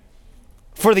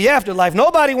for the afterlife.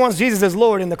 Nobody wants Jesus as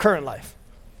Lord in the current life.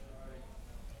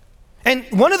 And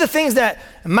one of the things that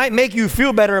might make you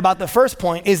feel better about the first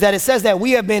point is that it says that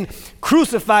we have been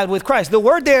crucified with Christ. The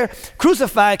word there,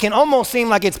 crucified, can almost seem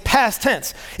like it's past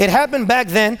tense. It happened back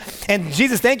then, and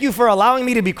Jesus, thank you for allowing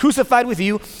me to be crucified with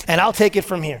you, and I'll take it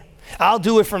from here. I'll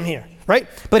do it from here, right?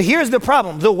 But here's the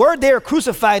problem. The word there,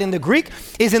 crucified, in the Greek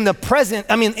is in the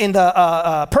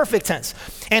perfect tense.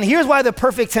 And here's why the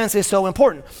perfect tense is so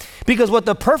important. Because what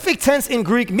the perfect tense in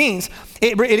Greek means,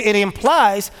 it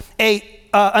implies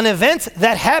an event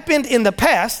that happened in the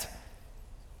past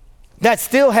that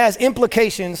still has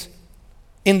implications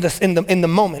in the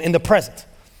moment, in the present.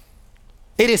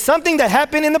 It is something that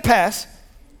happened in the past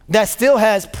that still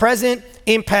has present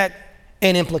impact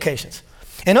and implications.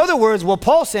 In other words, what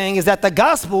Paul's saying is that the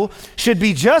gospel should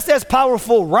be just as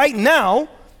powerful right now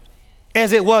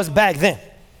as it was back then.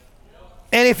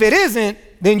 And if it isn't,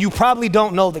 then you probably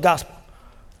don't know the gospel.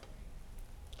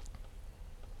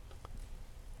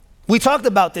 We talked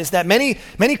about this, that many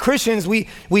Christians,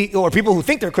 or people who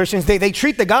think they're Christians, they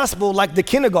treat the gospel like the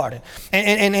kindergarten.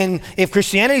 And if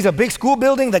Christianity is a big school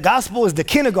building, the gospel is the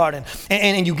kindergarten.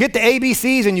 And you get the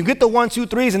ABCs and you get the 1, 2,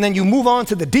 3s, and then you move on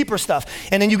to the deeper stuff.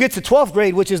 And then you get to 12th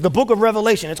grade, which is the book of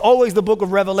Revelation. It's always the book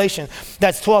of Revelation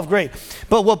that's 12th grade.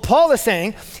 But what Paul is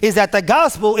saying is that the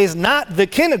gospel is not the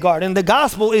kindergarten. The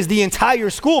gospel is the entire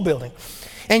school building.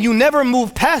 And you never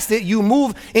move past it, you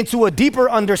move into a deeper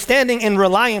understanding and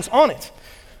reliance on it.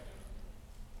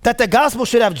 That the gospel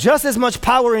should have just as much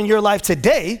power in your life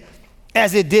today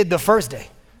as it did the first day.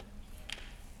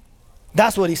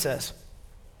 That's what he says.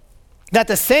 That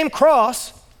the same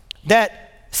cross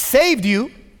that saved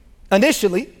you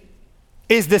initially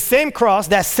is the same cross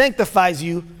that sanctifies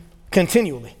you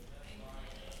continually.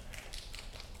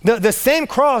 The same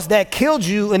cross that killed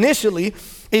you initially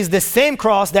is the same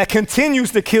cross that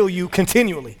continues to kill you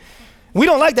continually. We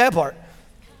don't like that part.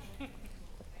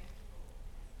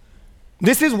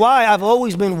 This is why I've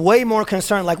always been way more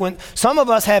concerned. Like when some of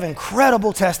us have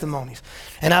incredible testimonies,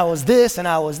 and I was this and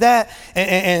I was that,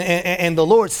 and the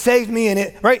Lord saved me, and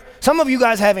it, right? Some of you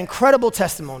guys have incredible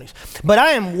testimonies, but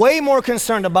I am way more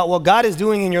concerned about what God is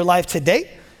doing in your life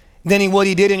today than what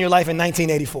he did in your life in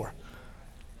 1984.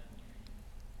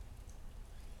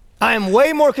 I am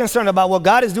way more concerned about what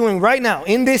God is doing right now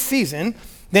in this season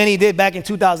than he did back in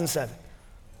 2007.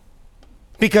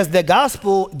 Because the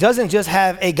gospel doesn't just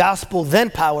have a gospel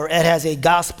then power, it has a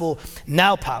gospel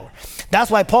now power. That's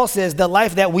why Paul says the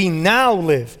life that we now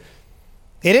live,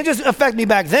 it didn't just affect me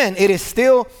back then, it is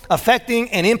still affecting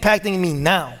and impacting me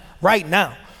now, right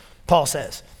now, Paul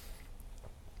says.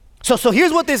 So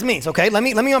here's what this means, okay? Let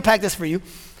me unpack this for you.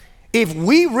 If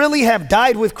we really have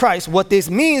died with Christ, what this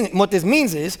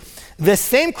means is the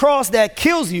same cross that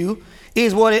kills you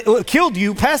is what killed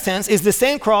you, past tense, is the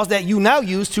same cross that you now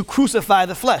use to crucify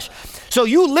the flesh. So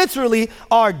you literally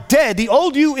are dead. The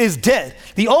old you is dead.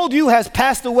 The old you has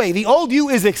passed away. The old you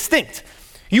is extinct.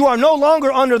 You are no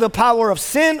longer under the power of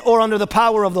sin or under the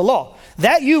power of the law.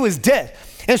 That you is dead.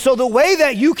 And so the way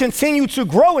that you continue to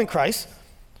grow in Christ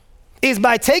is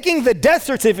by taking the death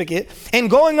certificate and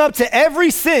going up to every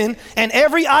sin and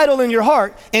every idol in your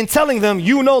heart and telling them,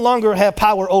 you no longer have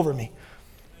power over me.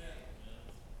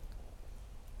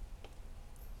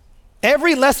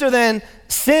 Every lesser than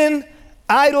sin,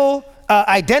 idol,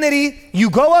 identity,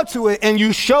 you go up to it and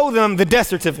you show them the death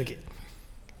certificate.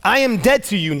 I am dead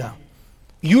to you now.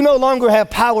 You no longer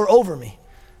have power over me.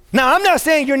 Now, I'm not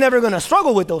saying you're never going to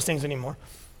struggle with those things anymore.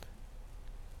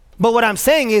 But what I'm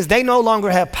saying is they no longer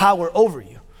have power over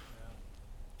you.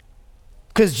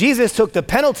 Because Jesus took the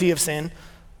penalty of sin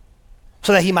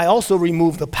so that he might also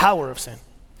remove the power of sin.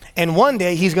 And one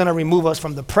day he's going to remove us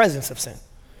from the presence of sin.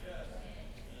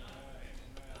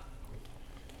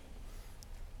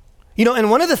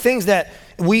 And one of the things that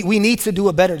we need to do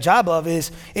a better job of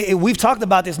is, we've talked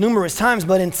about this numerous times,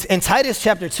 but in Titus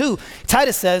chapter 2,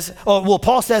 Titus says,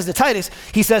 Paul says to Titus,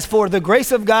 he says, for the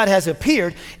grace of God has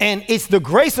appeared, and it's the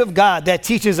grace of God that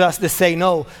teaches us to say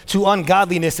no to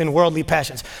ungodliness and worldly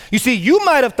passions. You see, you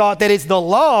might have thought that it's the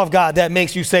law of God that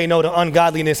makes you say no to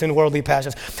ungodliness and worldly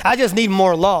passions. I just need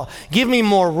more law. Give me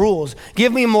more rules.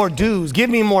 Give me more do's. Give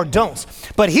me more don'ts.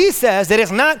 But he says that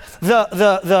it's not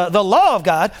the law of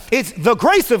God, it's the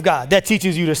grace of God that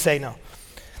teaches you to say no.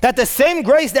 That the same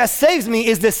grace that saves me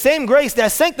is the same grace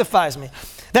that sanctifies me.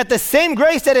 That the same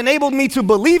grace that enabled me to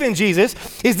believe in Jesus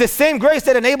is the same grace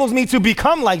that enables me to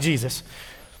become like Jesus.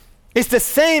 It's the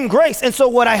same grace. And so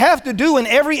what I have to do in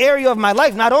every area of my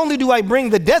life, not only do I bring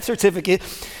the death certificate,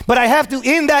 but I have to,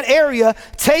 in that area,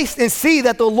 taste and see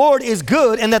that the Lord is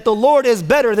good and that the Lord is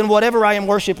better than whatever I am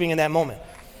worshiping in that moment.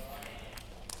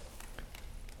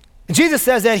 Jesus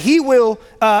says that he will,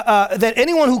 that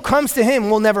anyone who comes to him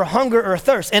will never hunger or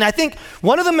thirst. And I think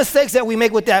one of the mistakes that we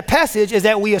make with that passage is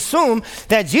that we assume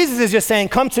that Jesus is just saying,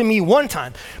 come to me one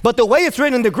time. But the way it's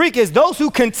written in the Greek is those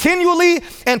who continually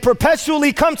and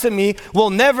perpetually come to me will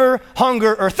never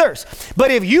hunger or thirst. But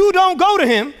if you don't go to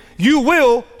him, you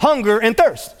will hunger and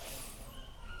thirst.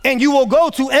 And you will go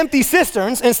to empty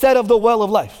cisterns instead of the well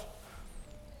of life.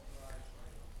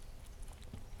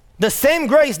 The same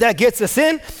grace that gets us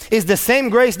in is the same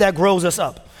grace that grows us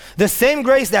up. The same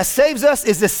grace that saves us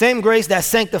is the same grace that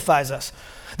sanctifies us.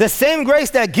 The same grace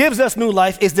that gives us new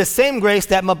life is the same grace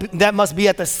that must be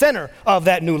at the center of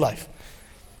that new life.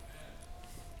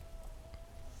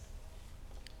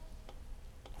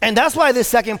 And that's why this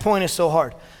second point is so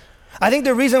hard. I think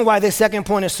the reason why this second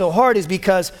point is so hard is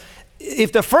because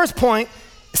if the first point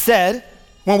said,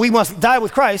 when we must die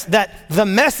with Christ, that the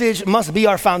message must be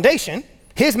our foundation,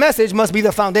 his message must be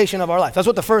the foundation of our life. That's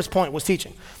what the first point was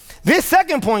teaching. This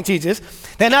second point teaches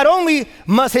that not only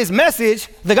must his message,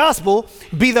 the gospel,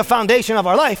 be the foundation of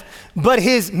our life, but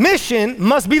his mission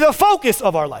must be the focus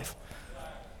of our life.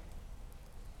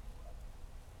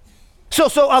 So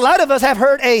a lot of us have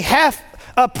heard a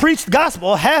half-preached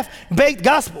gospel, a half-baked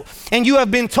gospel, and you have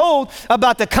been told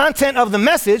about the content of the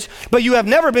message, but you have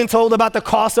never been told about the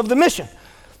cost of the mission.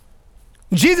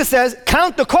 Jesus says,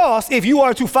 count the cost if you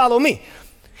are to follow me.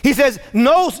 He says,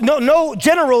 no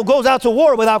general goes out to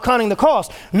war without counting the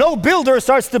cost. No builder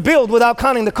starts to build without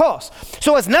counting the cost.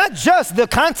 So it's not just the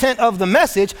content of the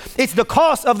message, it's the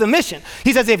cost of the mission.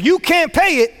 He says, if you can't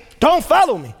pay it, don't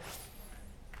follow me.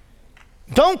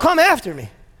 Don't come after me.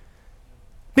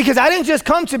 Because I didn't just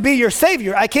come to be your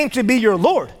savior, I came to be your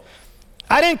Lord.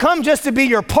 I didn't come just to be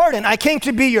your pardon, I came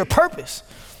to be your purpose.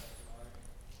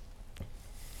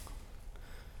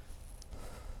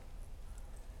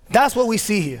 That's what we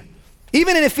see here.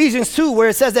 Even in Ephesians 2, where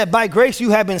it says that by grace you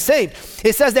have been saved,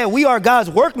 it says that we are God's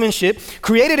workmanship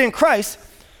created in Christ.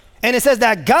 And it says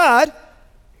that God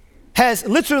has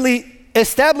literally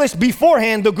established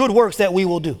beforehand the good works that we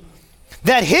will do.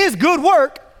 That his good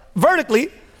work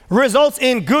vertically results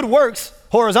in good works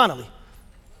horizontally.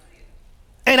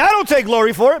 And I don't take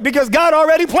glory for it because God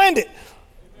already planned it.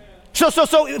 So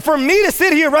for me to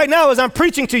sit here right now as I'm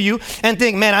preaching to you and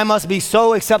think, man, I must be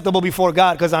so acceptable before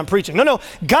God because I'm preaching. No,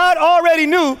 God already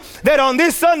knew that on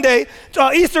this Sunday,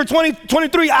 Easter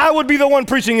 2023, I would be the one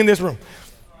preaching in this room.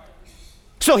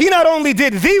 So he not only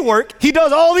did the work, he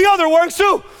does all the other works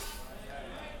too.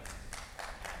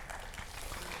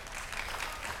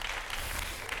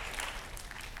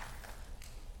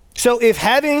 So if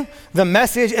having the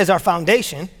message as our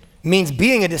foundation means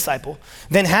being a disciple,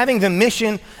 then having the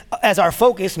mission as our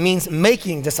focus means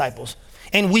making disciples.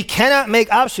 And we cannot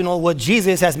make optional what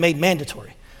Jesus has made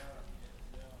mandatory.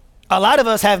 A lot of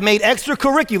us have made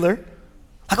extracurricular,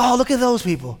 like, oh, look at those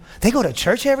people. They go to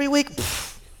church every week.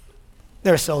 Pfft,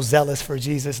 they're so zealous for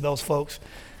Jesus, those folks.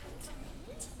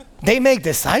 They make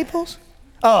disciples?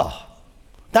 Oh,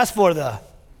 that's for the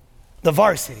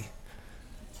varsity.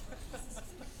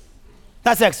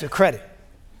 That's extra credit.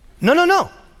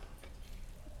 No.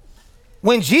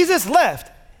 When Jesus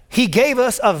left, he gave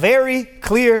us a very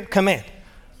clear command.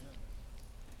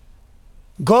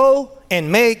 Go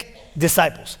and make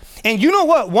disciples. And you know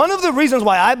what? One of the reasons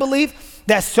why I believe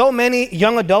that so many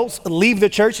young adults leave the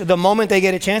church the moment they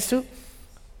get a chance to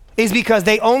is because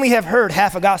they only have heard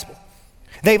half a gospel.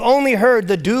 They've only heard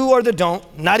the do or the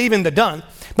don't, not even the done,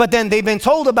 but then they've been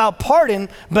told about pardon,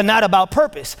 but not about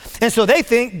purpose. And so they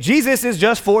think Jesus is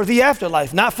just for the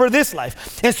afterlife, not for this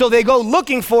life. And so they go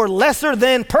looking for lesser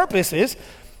than purposes.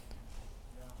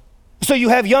 So you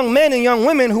have young men and young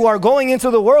women who are going into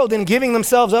the world and giving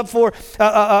themselves up for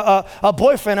a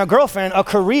boyfriend, a girlfriend, a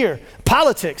career,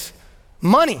 politics,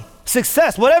 money,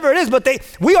 success, whatever it is, but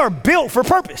we are built for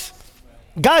purpose.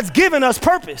 God's given us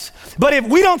purpose. But if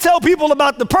we don't tell people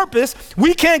about the purpose,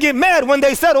 we can't get mad when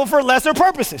they settle for lesser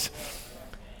purposes.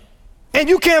 And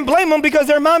you can't blame them because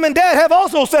their mom and dad have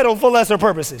also settled for lesser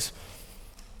purposes.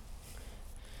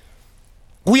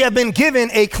 We have been given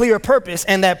a clear purpose,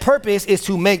 and that purpose is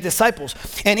to make disciples.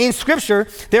 And in Scripture,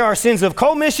 there are sins of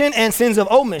commission and sins of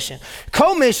omission.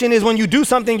 Commission is when you do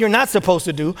something you're not supposed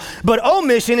to do, but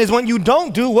omission is when you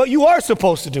don't do what you are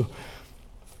supposed to do.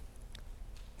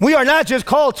 We are not just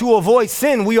called to avoid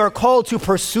sin, we are called to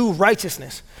pursue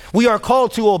righteousness. We are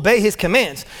called to obey his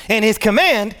commands, and his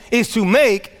command is to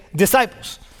make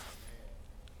disciples.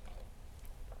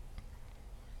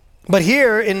 But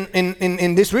here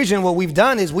in this region, what we've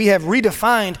done is we have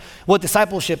redefined what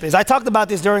discipleship is. I talked about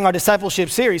this during our discipleship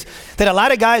series, that a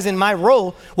lot of guys in my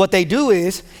role, what they do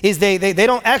is they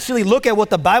don't actually look at what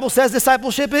the Bible says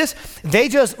discipleship is. They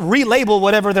just relabel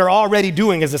whatever they're already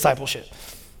doing as discipleship.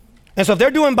 And so if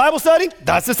they're doing Bible study,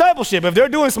 that's discipleship. If they're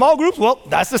doing small groups, well,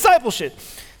 that's discipleship.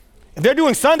 If they're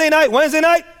doing Sunday night, Wednesday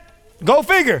night, go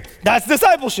figure, that's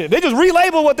discipleship. They just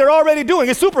relabel what they're already doing.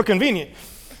 It's super convenient.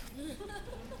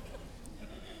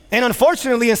 And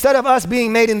unfortunately, instead of us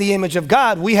being made in the image of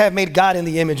God, we have made God in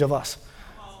the image of us.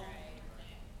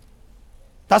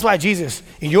 That's why Jesus,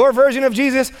 your version of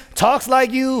Jesus, talks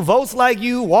like you, votes like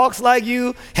you, walks like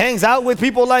you, hangs out with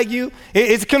people like you.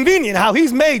 It's convenient how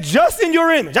he's made just in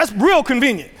your image. That's real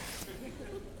convenient.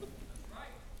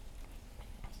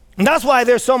 And that's why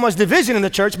there's so much division in the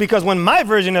church, because when my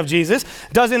version of Jesus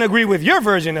doesn't agree with your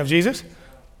version of Jesus,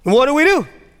 what do?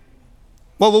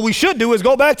 Well, what we should do is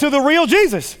go back to the real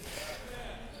Jesus.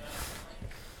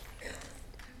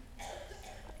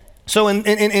 So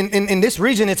in this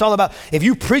region, it's all about if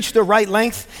you preach the right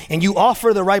length and you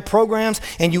offer the right programs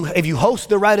and if you host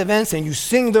the right events and you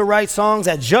sing the right songs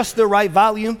at just the right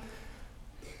volume,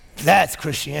 that's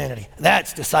Christianity.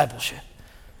 That's discipleship.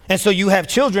 And so you have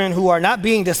children who are not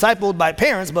being discipled by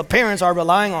parents, but parents are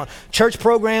relying on church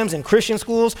programs and Christian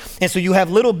schools. And so you have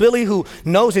little Billy who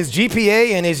knows his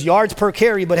GPA and his yards per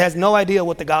carry, but has no idea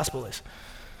what the gospel is.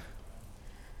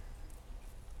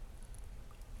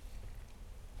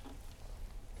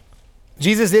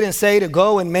 Jesus didn't say to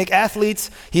go and make athletes.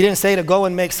 He didn't say to go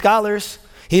and make scholars.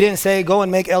 He didn't say go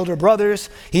and make elder brothers.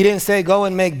 He didn't say go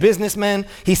and make businessmen.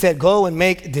 He said go and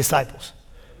make disciples.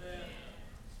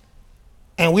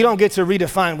 And we don't get to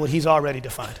redefine what he's already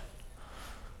defined.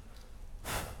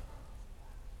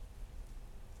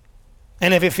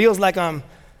 And if it feels like I'm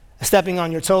stepping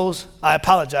on your toes, I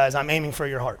apologize. I'm aiming for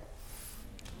your heart.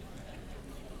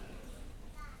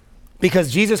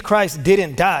 Because Jesus Christ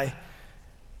didn't die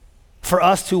for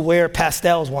us to wear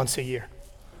pastels once a year.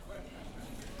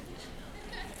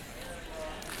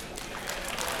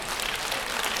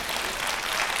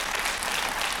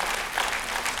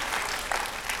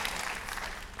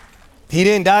 He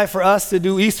didn't die for us to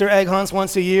do Easter egg hunts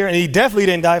once a year, and he definitely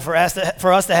didn't die for us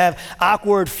to have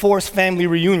awkward forced family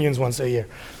reunions once a year.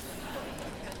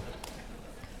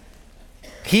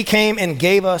 He came and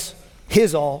gave us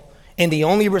his all, and the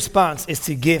only response is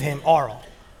to give him our all.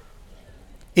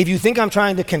 If you think I'm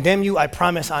trying to condemn you, I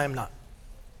promise I am not.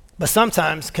 But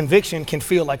sometimes conviction can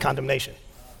feel like condemnation.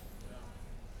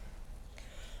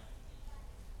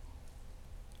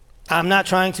 I'm not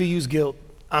trying to use guilt.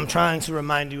 I'm trying to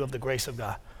remind you of the grace of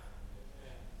God.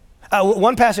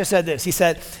 One pastor said this. He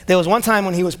said, there was one time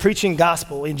when he was preaching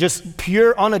gospel in just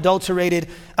pure, unadulterated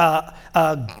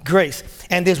grace.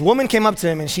 And this woman came up to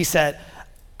him and she said,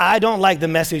 I don't like the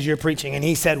message you're preaching. And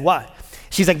he said, why?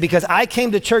 She's like, because I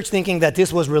came to church thinking that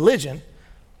this was religion,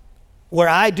 where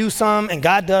I do some and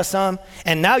God does some.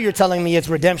 And now you're telling me it's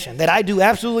redemption, that I do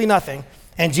absolutely nothing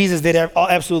and Jesus did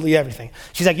absolutely everything.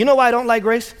 She's like, you know why I don't like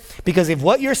grace? Because if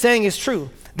what you're saying is true,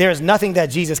 there is nothing that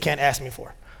Jesus can't ask me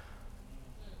for.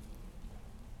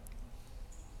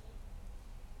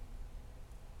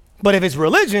 But if it's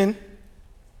religion,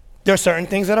 there are certain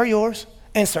things that are yours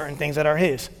and certain things that are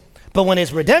his. But when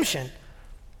it's redemption,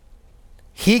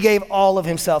 he gave all of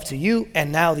himself to you,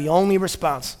 and now the only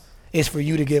response is for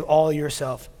you to give all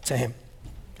yourself to him.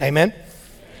 Amen?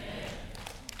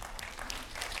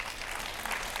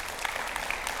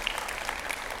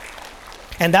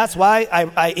 And that's why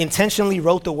I intentionally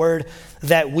wrote the word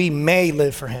that we may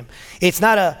live for him. It's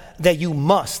not that you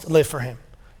must live for him,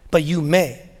 but you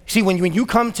may. See, when you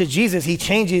come to Jesus, he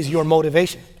changes your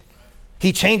motivation.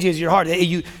 He changes your heart.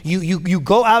 You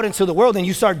go out into the world and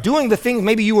you start doing the things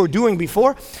maybe you were doing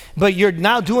before, but you're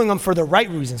now doing them for the right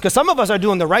reasons. Because some of us are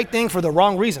doing the right thing for the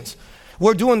wrong reasons.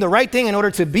 we're doing the right thing in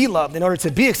order to be loved, in order to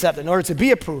be accepted, in order to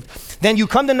be approved. Then you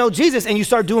come to know Jesus and you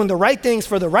start doing the right things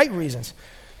for the right reasons.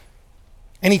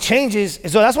 And he changes.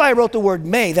 So that's why I wrote the word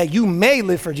may, that you may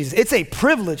live for Jesus. It's a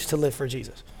privilege to live for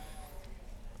Jesus.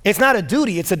 It's not a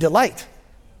duty, it's a delight.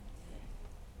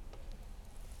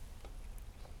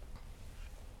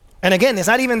 And again, it's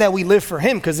not even that we live for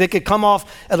him, because it could come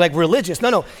off as like religious.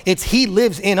 No, it's he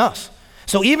lives in us.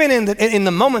 So even in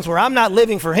the moments where I'm not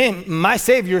living for him, my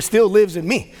Savior still lives in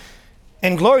me.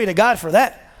 And glory to God for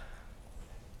that.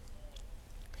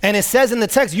 And it says in the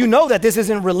text, you know that this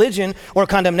isn't religion or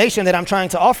condemnation that I'm trying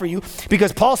to offer you,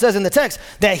 because Paul says in the text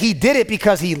that he did it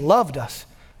because he loved us.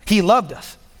 He loved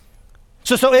us.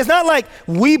 So it's not like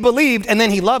we believed and then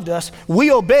he loved us.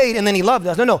 We obeyed and then he loved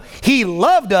us. No. He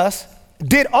loved us,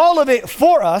 did all of it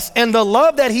for us, and the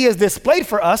love that he has displayed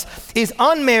for us is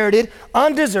unmerited,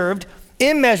 undeserved,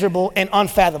 immeasurable, and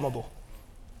unfathomable.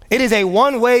 It is a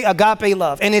one-way agape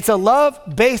love, and it's a love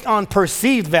based on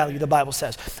perceived value, the Bible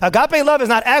says. Agape love is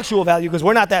not actual value, because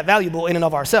we're not that valuable in and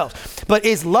of ourselves, but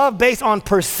it's love based on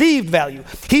perceived value.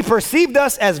 He perceived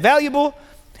us as valuable,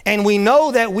 and we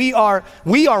know that we are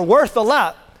worth a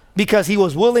lot because he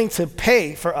was willing to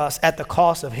pay for us at the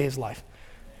cost of his life.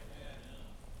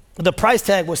 The price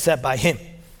tag was set by him.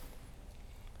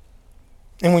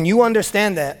 And when you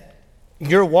understand that,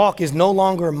 your walk is no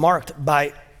longer marked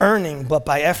by earning, but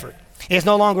by effort. It's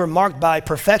no longer marked by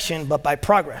perfection, but by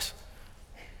progress.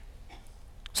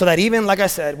 So that even, like I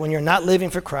said, when you're not living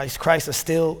for Christ, Christ is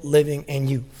still living in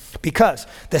you. Because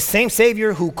the same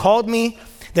Savior who called me,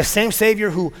 the same Savior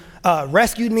who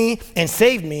rescued me and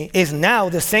saved me, is now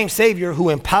the same Savior who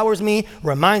empowers me,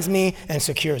 reminds me, and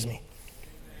secures me.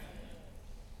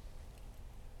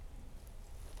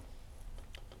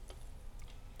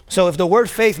 So if the word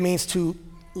faith means to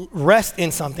rest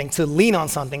in something, to lean on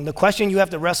something, the question you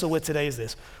have to wrestle with today is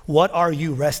this: what are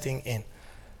you resting in?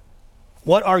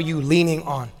 What are you leaning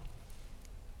on?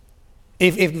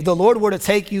 If the Lord were to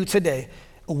take you today,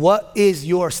 what is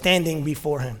your standing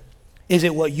before him? Is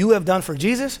it what you have done for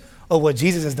Jesus or what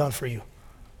Jesus has done for you?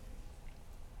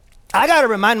 I got to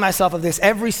remind myself of this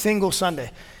every single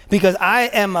Sunday, because I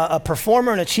am a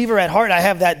performer, an achiever at heart. I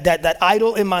have that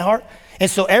idol in my heart. And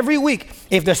so every week,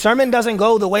 if the sermon doesn't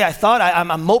go the way I thought,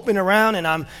 I'm moping around and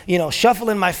I'm,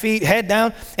 shuffling my feet, head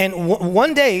down. And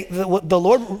one day, the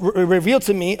Lord revealed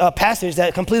to me a passage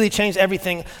that completely changed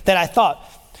everything that I thought.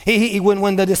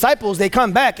 When the disciples, they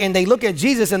come back and they look at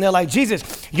Jesus and they're like,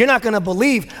 Jesus, you're not going to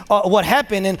believe what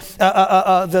happened. And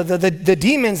the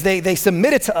demons, they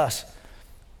submitted to us.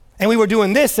 And we were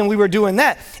doing this and we were doing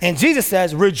that. And Jesus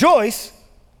says, rejoice,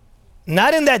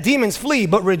 not in that demons flee,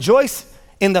 but rejoice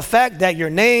in the fact that your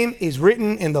name is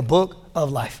written in the book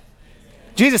of life.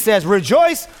 Jesus says,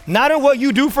 rejoice not in what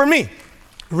you do for me,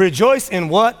 rejoice in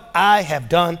what I have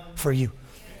done for you.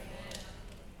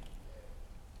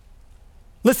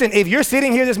 Listen, if you're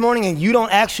sitting here this morning and you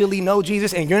don't actually know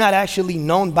Jesus, and you're not actually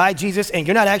known by Jesus, and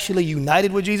you're not actually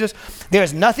united with Jesus,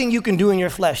 there's nothing you can do in your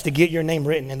flesh to get your name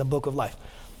written in the book of life.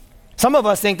 Some of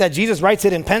us think that Jesus writes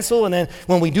it in pencil, and then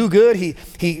when we do good, he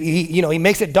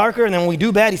makes it darker, and then when we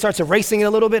do bad, he starts erasing it a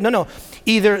little bit. No.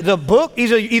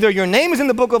 Either your name is in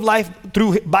the book of life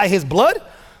by his blood,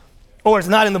 or it's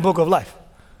not in the book of life.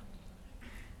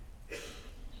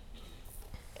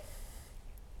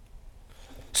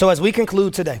 So as we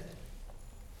conclude today,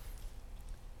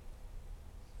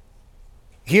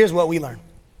 here's what we learn.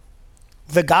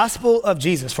 The gospel of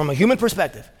Jesus, from a human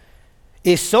perspective,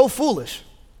 is so foolish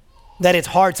that it's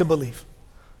hard to believe.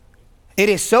 It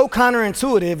is so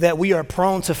counterintuitive that we are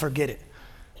prone to forget it.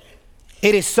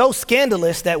 It is so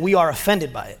scandalous that we are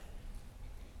offended by it.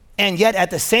 And yet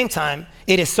at the same time,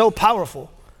 it is so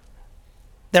powerful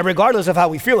that regardless of how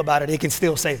we feel about it, it can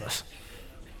still save us.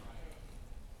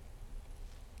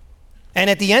 And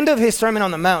at the end of his Sermon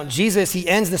on the Mount, Jesus, he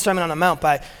ends the Sermon on the Mount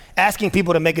by asking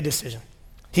people to make a decision.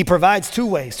 He provides two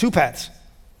ways, two paths.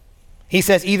 He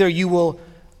says, either you will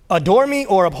adore me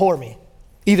or abhor me.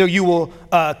 Either you will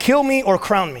kill me or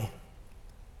crown me.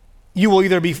 You will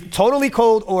either be totally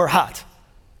cold or hot.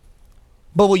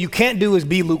 But what you can't do is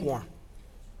be lukewarm.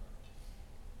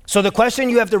 So the question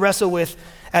you have to wrestle with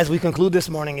as we conclude this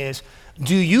morning is,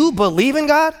 do you believe in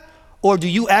God or do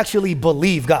you actually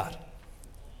believe God?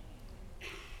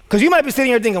 Because you might be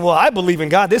sitting here thinking, well, I believe in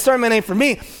God. This sermon ain't for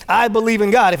me. I believe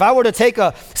in God. If I were to take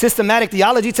a systematic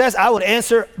theology test, I would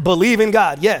answer, believe in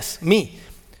God. Yes, me.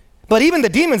 But even the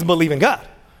demons believe in God.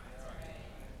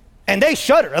 And they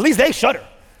shudder. At least they shudder.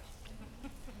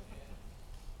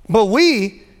 But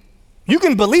you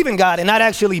can believe in God and not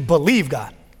actually believe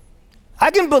God.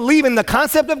 I can believe in the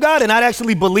concept of God and not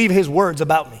actually believe his words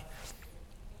about me.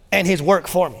 and his work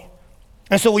for me.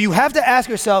 And so you have to ask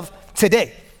yourself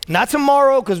today, not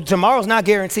tomorrow, because tomorrow's not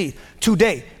guaranteed.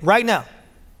 Today, right now.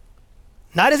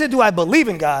 Not as it do I believe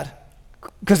in God,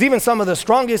 because even some of the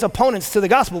strongest opponents to the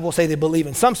gospel will say they believe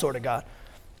in some sort of God.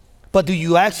 But do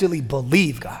you actually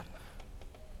believe God?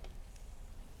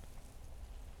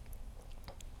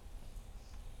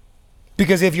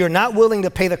 Because if you're not willing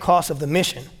to pay the cost of the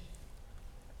mission,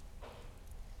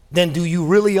 then do you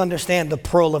really understand the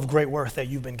pearl of great worth that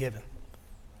you've been given?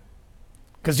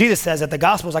 Because Jesus says that the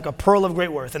gospel is like a pearl of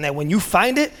great worth, and that when you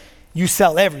find it, you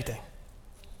sell everything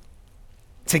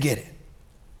to get it.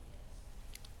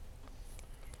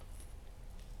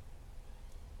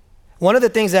 One of the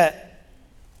things that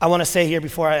I want to say here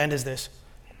before I end is this.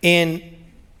 I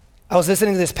was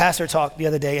listening to this pastor talk the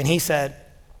other day, and he said,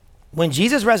 when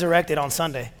Jesus resurrected on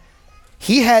Sunday,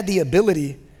 he had the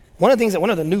ability, one of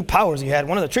the new powers he had,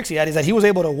 one of the tricks he had is that he was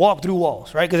able to walk through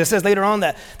walls, right? Because it says later on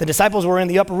that the disciples were in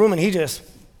the upper room and he just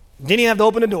didn't even have to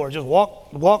open the door, just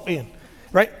walk in,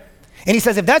 right? And he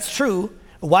says, if that's true,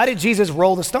 why did Jesus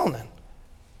roll the stone then?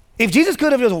 If Jesus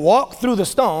could have just walked through the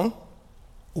stone,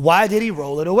 why did he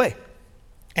roll it away?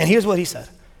 And here's what he said.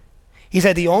 He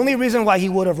said the only reason why he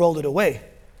would have rolled it away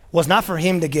was not for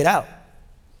him to get out,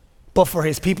 but for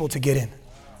his people to get in.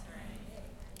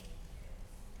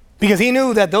 Because he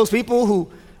knew that those people who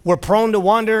were prone to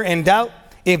wonder and doubt,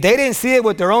 if they didn't see it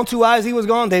with their own two eyes he was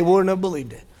gone, they wouldn't have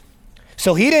believed it.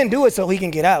 So he didn't do it so he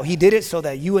can get out. He did it so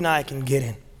that you and I can get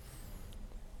in.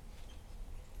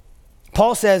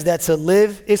 Paul says that to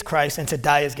live is Christ and to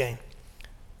die is gain.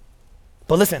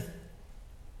 But listen,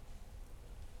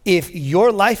 if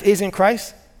your life is in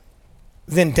Christ,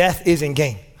 then death is in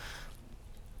gain.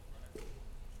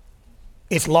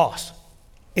 It's loss.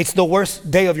 It's the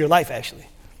worst day of your life, actually.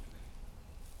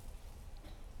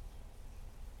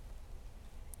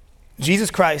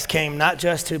 Jesus Christ came not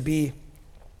just to be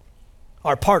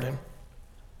our pardon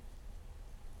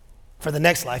for the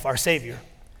next life, our Savior,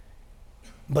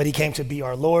 but he came to be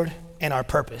our Lord and our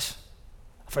purpose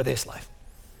for this life.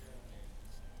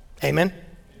 Amen.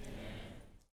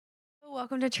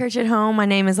 Welcome to Church at Home. My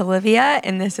name is Olivia,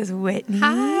 and this is Whitney.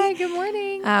 Hi, good morning.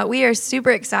 We are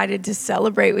super excited to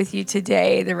celebrate with you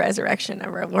today the resurrection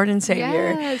of our Lord and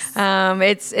Savior.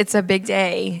 Yes. It's a big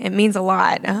day. It means a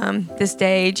lot. This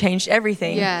day changed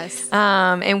everything. Yes.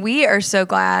 And we are so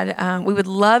glad. We would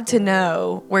love to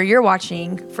know where you're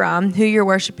watching from, who you're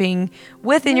worshiping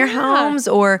with in your homes,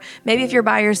 or maybe if you're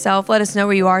by yourself, let us know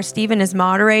where you are. Stephen is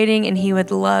moderating, and he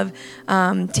would love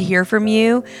to hear from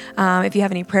you. If you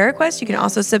have any prayer requests, you can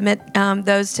also submit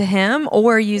those to him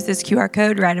or use this QR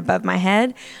code right above my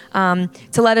head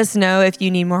to let us know if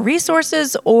you need more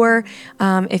resources or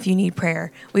if you need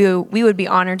prayer. We would be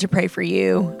honored to pray for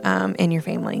you and your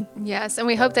family. Yes, and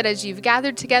we hope that as you've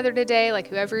gathered together today, like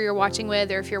whoever you're watching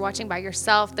with, or if you're watching by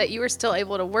yourself, that you are still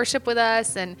able to worship with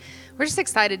us. And we're just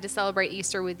excited to celebrate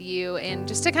Easter with you and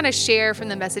just to kind of share from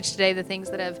the message today the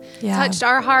things that have touched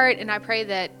our heart. And I pray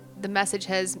that the message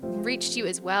has reached you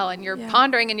as well, and you're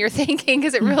pondering and you're thinking,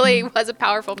 because it really was a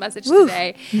powerful message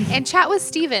today. And chat with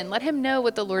Stephen. Let him know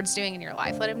what the Lord's doing in your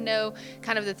life. Let him know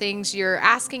kind of the things you're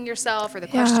asking yourself or the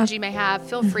questions you may have.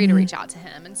 Feel free to reach out to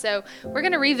him. And so we're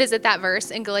going to revisit that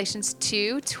verse in Galatians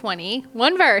 2:20.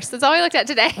 One verse. That's all we looked at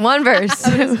today. One verse.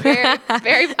 It was very,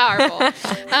 very powerful.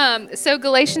 So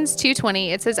Galatians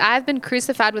 2:20, it says, I have been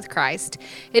crucified with Christ.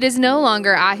 It is no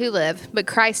longer I who live, but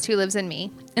Christ who lives in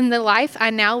me. In the life I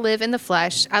now live in the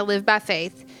flesh, I live by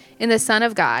faith in the Son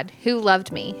of God who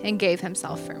loved me and gave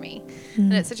himself for me.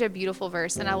 And it's such a beautiful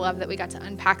verse, and I love that we got to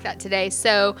unpack that today.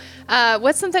 So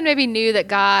what's something maybe new that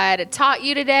God taught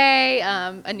you today,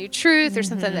 a new truth or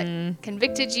something that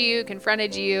convicted you,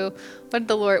 confronted you?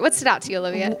 What stood out to you,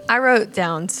 Olivia? I wrote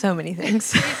down so many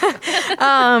things.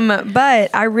 But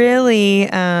I really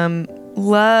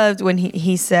loved when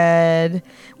he said,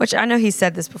 which I know he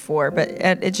said this before, but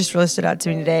it just really stood out to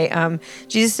me today.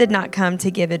 Jesus did not come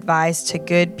to give advice to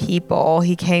good people.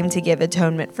 He came to give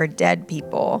atonement for dead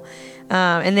people.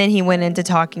 And then he went into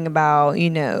talking about,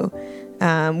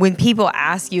 when people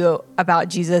ask you about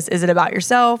Jesus, is it about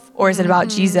yourself or is it about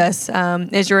Jesus?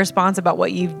 Is your response about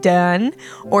what you've done,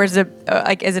 or is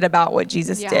it about what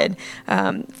Jesus did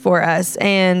for us?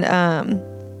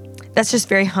 And that's just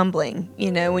very humbling,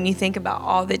 when you think about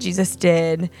all that Jesus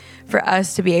did for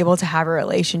us to be able to have a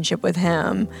relationship with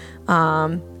him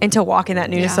and to walk in that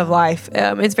newness of life.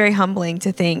 It's very humbling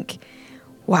to think,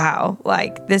 wow,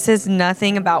 this is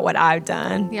nothing about what I've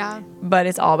done, but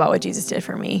it's all about what Jesus did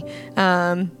for me.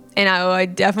 And we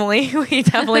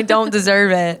definitely don't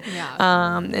deserve it.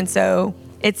 And so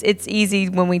it's easy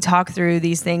when we talk through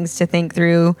these things to think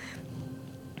through,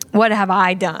 what have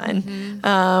I done?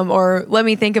 Or let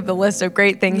me think of the list of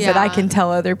great things that I can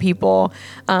tell other people.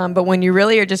 But when you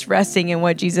really are just resting in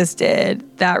what Jesus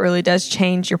did, that really does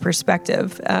change your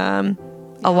perspective a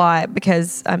lot,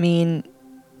 because, I mean,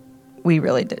 we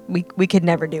really did. We could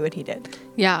never do what he did.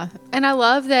 Yeah. And I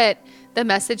love that the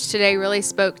message today really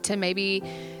spoke to maybe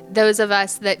those of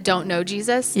us that don't know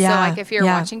Jesus. Yeah. So like if you're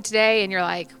watching today and you're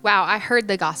like, wow, I heard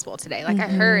the gospel today. Like I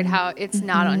heard how it's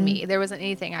not on me. There wasn't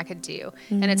anything I could do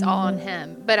and it's all on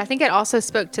him. But I think it also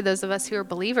spoke to those of us who are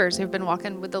believers who've been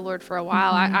walking with the Lord for a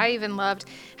while. I even loved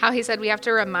how he said we have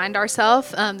to remind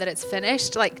ourselves that it's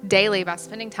finished, like daily, by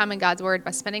spending time in God's word,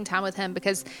 by spending time with him,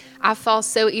 because I fall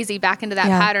so easy back into that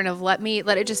pattern of let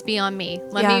it just be on me.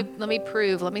 Let me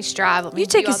prove, let me strive, let me You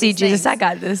take do a all seat, these Jesus. things. I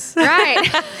got this.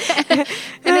 Right.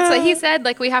 And it's like he said,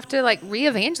 like we have to like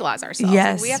re-evangelize ourselves.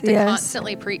 Yes, Like, we have to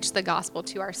constantly preach the gospel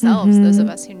to ourselves, those of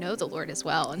us who know the Lord as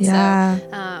well. And so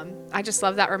I just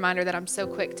love that reminder that I'm so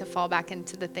quick to fall back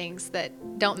into the things that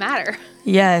don't matter.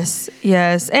 Yes.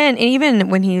 And even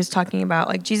when he was talking about,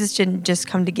 like, Jesus didn't just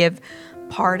come to give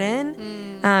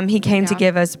pardon. He came to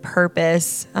give us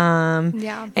purpose.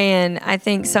 And I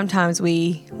think sometimes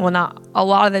not a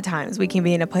lot of the times, we can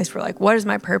be in a place where like, what is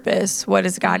my purpose? What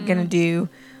is God going to do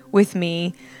with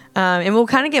me? And we'll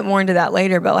kind of get more into that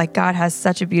later, but like God has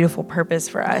such a beautiful purpose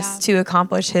for us to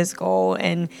accomplish his goal,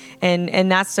 and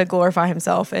that's to glorify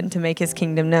himself and to make his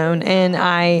kingdom known.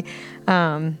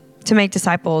 And to make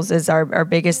disciples is our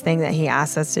biggest thing that he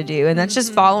asks us to do. And that's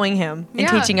just following him and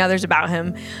teaching others about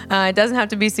him. It doesn't have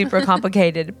to be super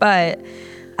complicated, but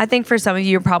I think for some of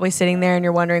you, you're probably sitting there and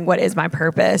you're wondering, what is my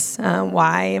purpose?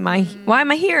 Why am I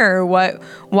here? Or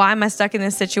why am I stuck in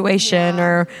this situation?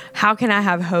 Or how can I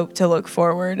have hope to look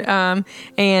forward?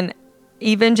 And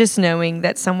even just knowing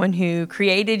that someone who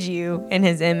created you in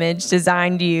his image,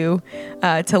 designed you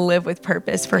to live with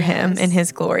purpose for him in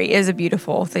his glory is a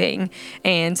beautiful thing.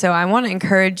 And so I want to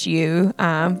encourage you,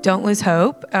 don't lose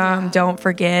hope. Don't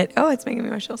forget, it's making me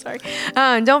emotional, sorry.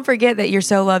 Don't forget that you're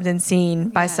so loved and seen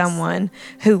by someone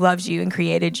who loves you and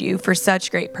created you for such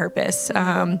great purpose.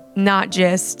 Not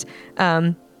just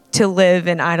to live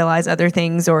and idolize other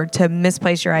things or to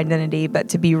misplace your identity, but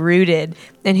to be rooted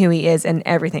in who he is and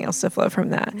everything else to flow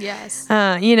from that. Yes.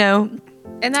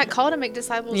 And that call to make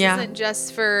disciples isn't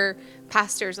just for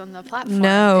pastors on the platform.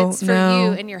 No, it's for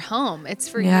you in your home. It's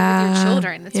for you with your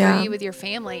children. It's for you with your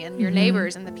family and your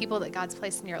neighbors and the people that God's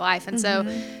placed in your life. And so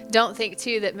don't think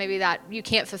too that maybe that you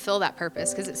can't fulfill that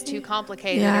purpose because it's too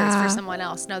complicated or it's for someone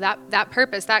else. No, that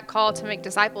purpose, that call to make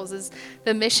disciples is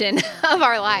the mission of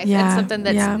our life. It's something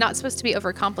that's not supposed to be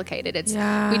overcomplicated. It's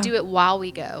we do it while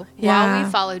we go. While we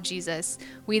follow Jesus,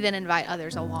 we then invite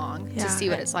others along to see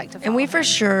what it's like to follow And we him. for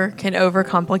sure can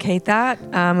overcomplicate that.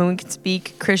 And we can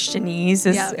speak Christianese,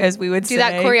 as we would say. Do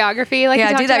that choreography like you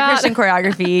talked do that about. Christian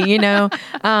choreography,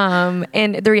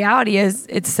 And the reality is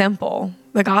it's simple.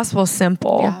 The gospel is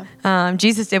simple.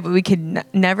 Jesus did what we could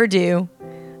never do.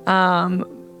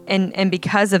 And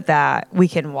because of that, we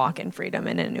can walk in freedom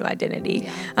and a new identity.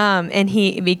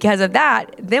 And because of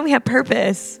that, then we have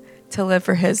purpose to live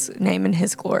for his name and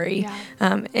his glory.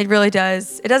 It really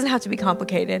does. It doesn't have to be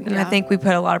complicated. And I think we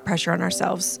put a lot of pressure on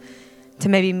ourselves to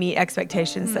maybe meet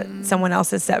expectations that someone else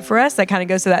has set for us. That kind of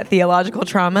goes to that theological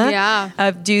trauma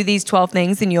of do these 12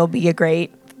 things and you'll be a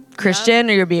great Christian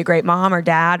or you'll be a great mom or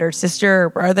dad or sister or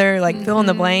brother, like fill in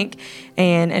the blank.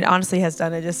 And it honestly has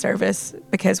done a disservice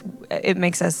because it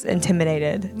makes us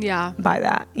intimidated by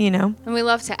that, And we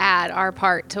love to add our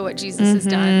part to what Jesus has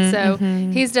done. So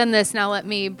he's done this. Now let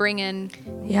me bring in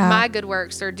my good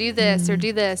works or do this or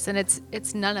do this. And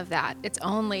it's none of that. It's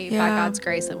only by God's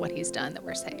grace and what he's done that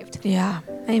we're saved. Yeah.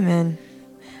 Amen.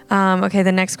 Okay,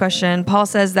 the next question. Paul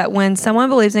says that when someone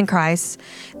believes in Christ,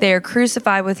 they are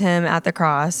crucified with him at the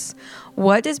cross.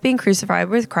 What does being crucified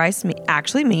with Christ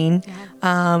actually mean?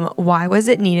 Why was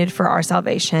it needed for our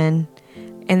salvation?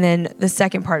 And then the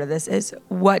second part of this is,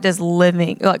 what does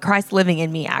Christ living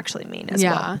in me actually mean as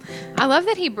well? I love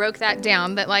that he broke that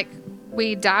down, that like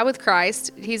we die with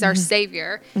Christ, he's our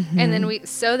savior, and then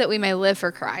so that we may live for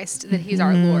Christ, that he's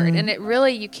our Lord. And it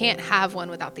really, you can't have one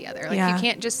without the other. Like you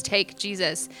can't just take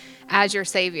Jesus as your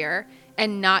savior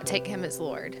and not take him as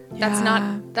Lord. That's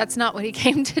not what he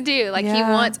came to do. Like he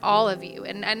wants all of you.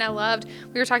 And I loved,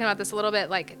 we were talking about this a little bit,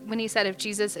 like when he said, if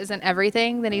Jesus isn't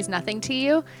everything, then he's nothing to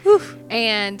you.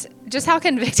 And just how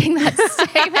convicting that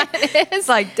statement is.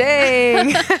 Like,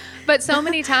 dang. But so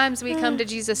many times we come to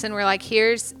Jesus and we're like,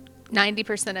 here's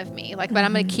 90% of me, like, but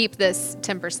I'm going to keep this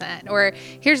 10%, or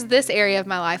here's this area of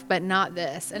my life, but not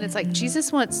this. And it's like,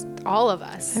 Jesus wants all of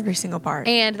us, every single part.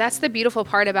 And that's the beautiful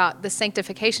part about the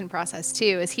sanctification process too,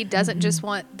 is he doesn't just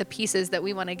want the pieces that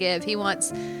we want to give. He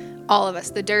wants all of us,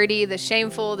 the dirty, the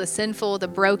shameful, the sinful, the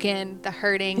broken, the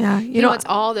hurting. Yeah, he wants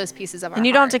all those pieces of our And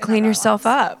you don't have heart to clean yourself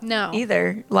up No.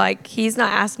 either. Like, he's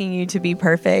not asking you to be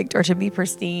perfect or to be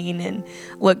pristine and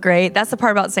look great. That's the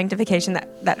part about sanctification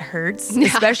that hurts,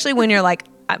 especially when you're like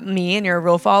me and you're a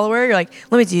real follower. You're like,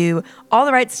 let me do all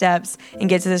the right steps and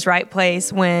get to this right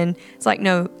place, when it's like,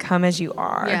 no, come as you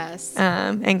are. Yes.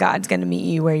 And God's going to meet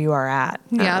you where you are at.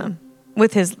 Yeah.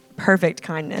 With his perfect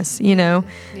kindness, you know?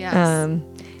 Yes.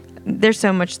 There's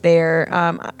so much there.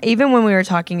 Even when we were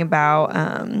talking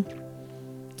about,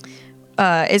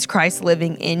 is Christ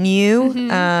living in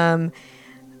you?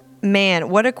 Man,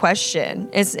 what a question.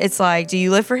 It's like, do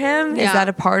you live for him? Yeah. Is that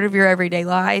a part of your everyday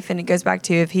life? And it goes back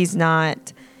to, if he's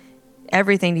not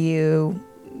everything to you,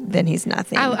 then he's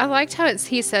nothing. I liked how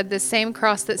he said the same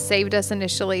cross that saved us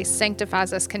initially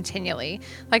sanctifies us continually.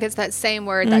 Like, it's that same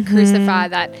word, that crucify,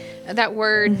 that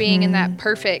word being in that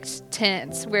perfect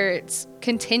tense where it's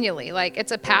continually, like,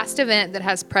 it's a past event that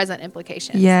has present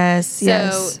implications.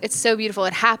 So it's so beautiful.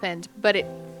 It happened, but it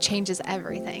changes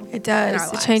everything. It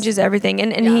does. It changes everything.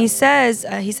 And he says,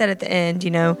 he said at the end,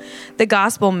 you know, the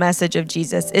gospel message of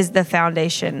Jesus is the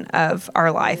foundation of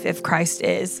our life if Christ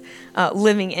is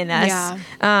living in us.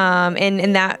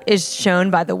 And that is shown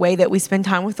by the way that we spend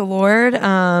time with the Lord,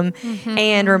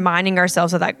 and reminding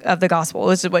ourselves of the gospel.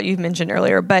 This is what you mentioned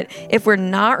earlier. But if we're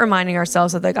not reminding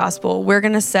ourselves of the gospel, we're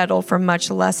going to settle for much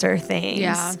lesser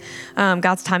things.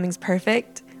 God's timing's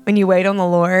perfect. When you wait on the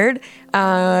Lord,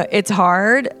 it's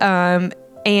hard.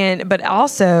 But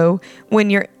also when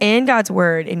you're in God's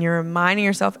word and you're reminding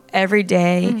yourself every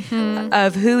day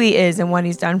of who he is and what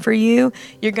he's done for you,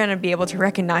 you're going to be able to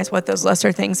recognize what those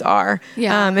lesser things are,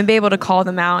 and be able to call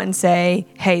them out and say,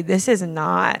 hey, this is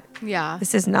not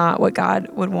what God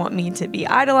would want me to be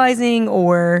idolizing,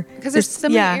 or because there's so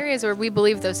many areas where we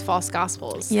believe those false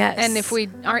gospels. And if we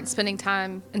aren't spending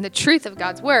time in the truth of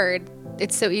God's word,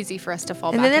 it's so easy for us to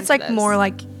fall back into And then it's like this. more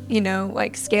like, you know,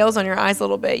 like scales on your eyes a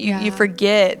little bit. You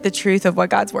forget the truth of what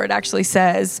God's word actually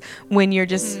says when you're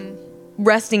just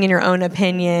resting in your own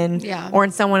opinion or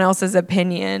in someone else's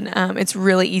opinion. It's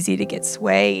really easy to get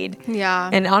swayed.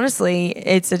 And honestly,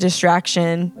 it's a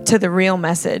distraction to the real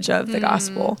message of the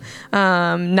gospel.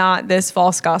 Not this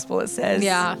false gospel that says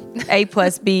A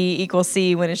plus B equals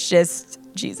C when it's just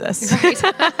Jesus.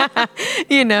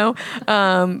 You know?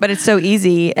 But it's so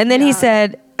easy. And then he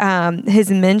said,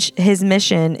 his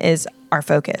mission is our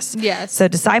focus. So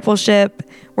discipleship,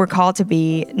 we're called to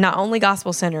be not only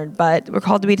gospel centered, but we're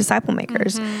called to be disciple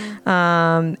makers.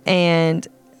 And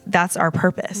that's our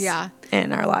purpose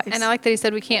in our lives. And I like that he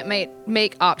said we can't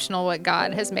make optional what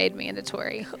God has made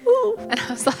mandatory. And I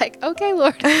was like, okay,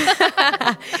 Lord.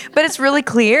 But it's really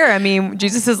clear. I mean,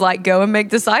 Jesus is like, go and make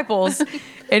disciples.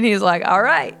 And he's like, all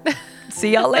right,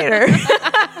 see y'all later.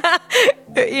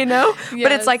 You know?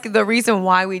 But it's like the reason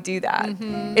why we do that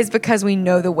is because we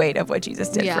know the weight of what Jesus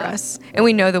did for us. And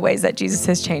we know the ways that Jesus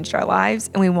has changed our lives.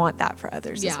 And we want that for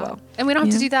others as well. And we don't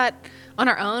have to do that on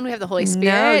our own. We have the Holy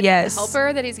Spirit, the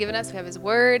helper that he's given us. We have his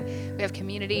word. We have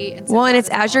community. And and it's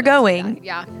as you're going.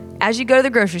 As you go to the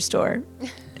grocery store.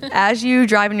 As you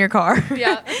drive in your car.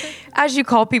 As you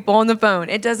call people on the phone.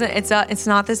 It's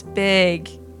not this big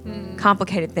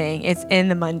complicated thing. It's in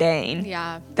the mundane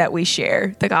that we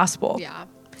share the gospel.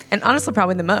 And honestly,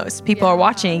 probably the most. People are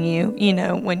watching you, you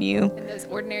know, when you... In those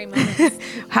ordinary moments.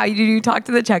 How do you talk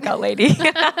to the checkout lady?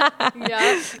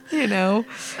 You know?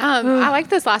 I like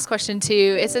this last question,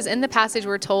 too. It says, in the passage,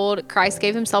 we're told Christ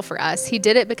gave himself for us. He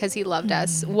did it because he loved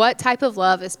us. What type of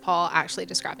love is Paul actually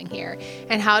describing here?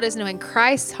 And how does knowing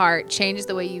Christ's heart change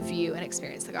the way you view and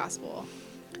experience the gospel?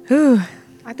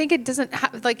 I think it doesn't,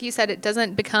 like you said, it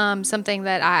doesn't become something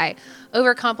that I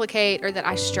overcomplicate or that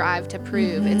I strive to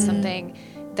prove. It's something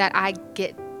that I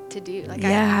get to do. Like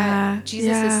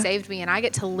Jesus has saved me, and I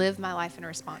get to live my life in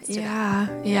response to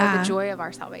that. The joy of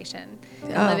our salvation,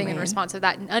 and living in response to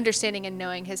that, and understanding and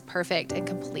knowing his perfect and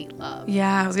complete love.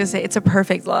 I was gonna say it's a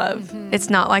perfect love. It's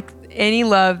not like any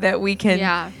love that we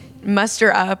can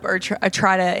muster up or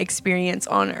try to experience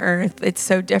on earth. It's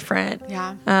so different.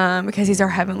 Because he's our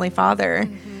heavenly Father,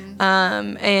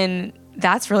 and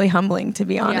that's really humbling, to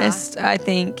be honest. I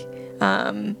think.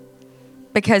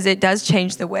 Because it does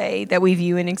change the way that we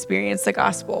view and experience the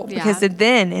gospel. Because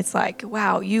then it's like,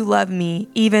 wow, you love me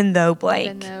even though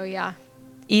blank.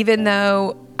 Even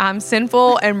though I'm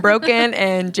sinful and broken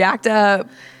and jacked up,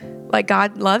 like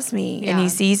God loves me and he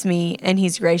sees me and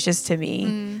he's gracious to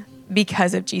me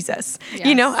because of Jesus. Yes.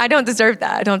 You know, I don't deserve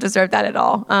that. I don't deserve that at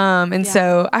all.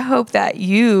 So I hope that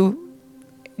you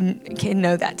can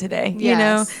know that today. You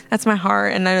know, Yes. that's my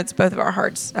heart, and I know it's both of our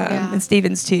hearts, and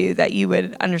Stephen's too, that you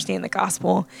would understand the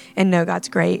gospel and know God's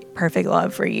great, perfect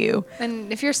love for you.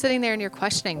 And if you're sitting there and you're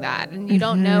questioning that and you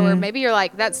don't know, or maybe you're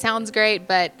like, that sounds great,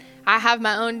 but I have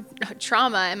my own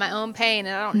trauma and my own pain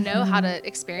and I don't know how to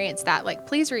experience that, like,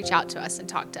 please reach out to us and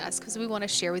talk to us, because we want to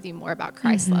share with you more about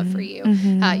Christ's love for you.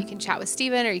 You can chat with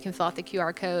Stephen, or you can fill out the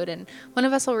QR code, and one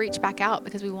of us will reach back out,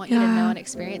 because we want you to know and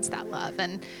experience that love.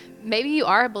 And maybe you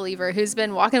are a believer who's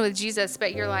been walking with Jesus,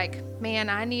 but you're like, man,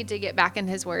 I need to get back in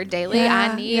his word daily.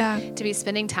 I need to be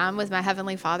spending time with my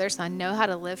Heavenly Father so I know how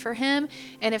to live for him.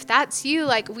 And if that's you,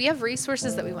 like, we have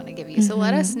resources that we want to give you. So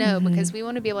let us know, because we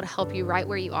want to be able to help you right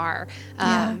where you are.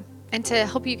 And to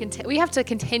help you, we have to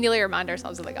continually remind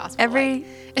ourselves of the gospel. Every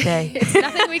day. It's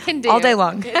nothing we can do. All day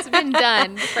long. It's been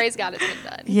done. Praise God, it's been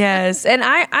done. Yes. And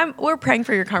we're praying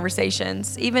for your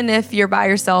conversations. Even if you're by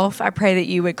yourself, I pray that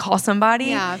you would call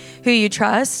somebody who you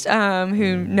trust,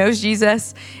 who knows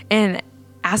Jesus, and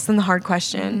ask them the hard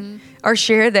question, or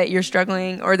share that you're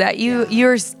struggling, or that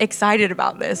you're excited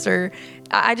about this, or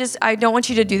I don't want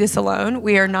you to do this alone.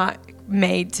 We are not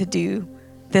made to do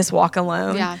this walk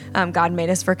alone. God made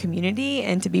us for community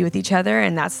and to be with each other,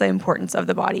 and that's the importance of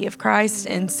the body of Christ.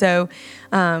 And so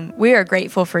we are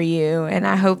grateful for you, and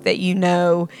I hope that you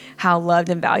know how loved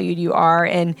and valued you are.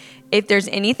 And if there's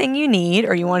anything you need,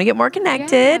 or you want to get more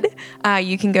connected,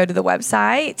 you can go to the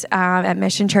website at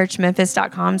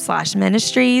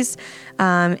missionchurchmemphis.com/ministries.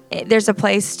 There's a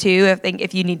place too,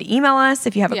 if you need to email us,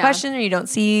 if you have a question or you don't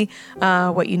see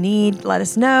what you need, let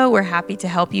us know. We're happy to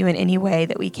help you in any way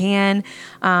that we can.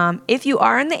 If you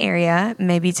are in the area,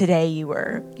 maybe today you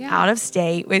were out of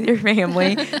state with your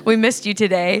family. We missed you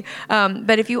today.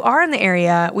 But if you are in the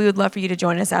area, we would love for you to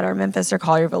join us at our Memphis or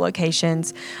Collierville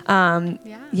locations. And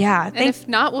if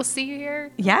not, we'll see you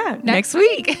here next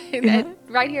week.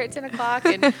 Right here at 10 o'clock.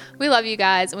 And we love you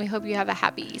guys, and we hope you have a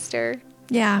happy Easter.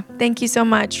 Yeah. Thank you so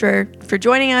much for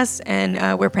joining us,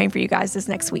 and we're praying for you guys this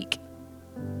next week.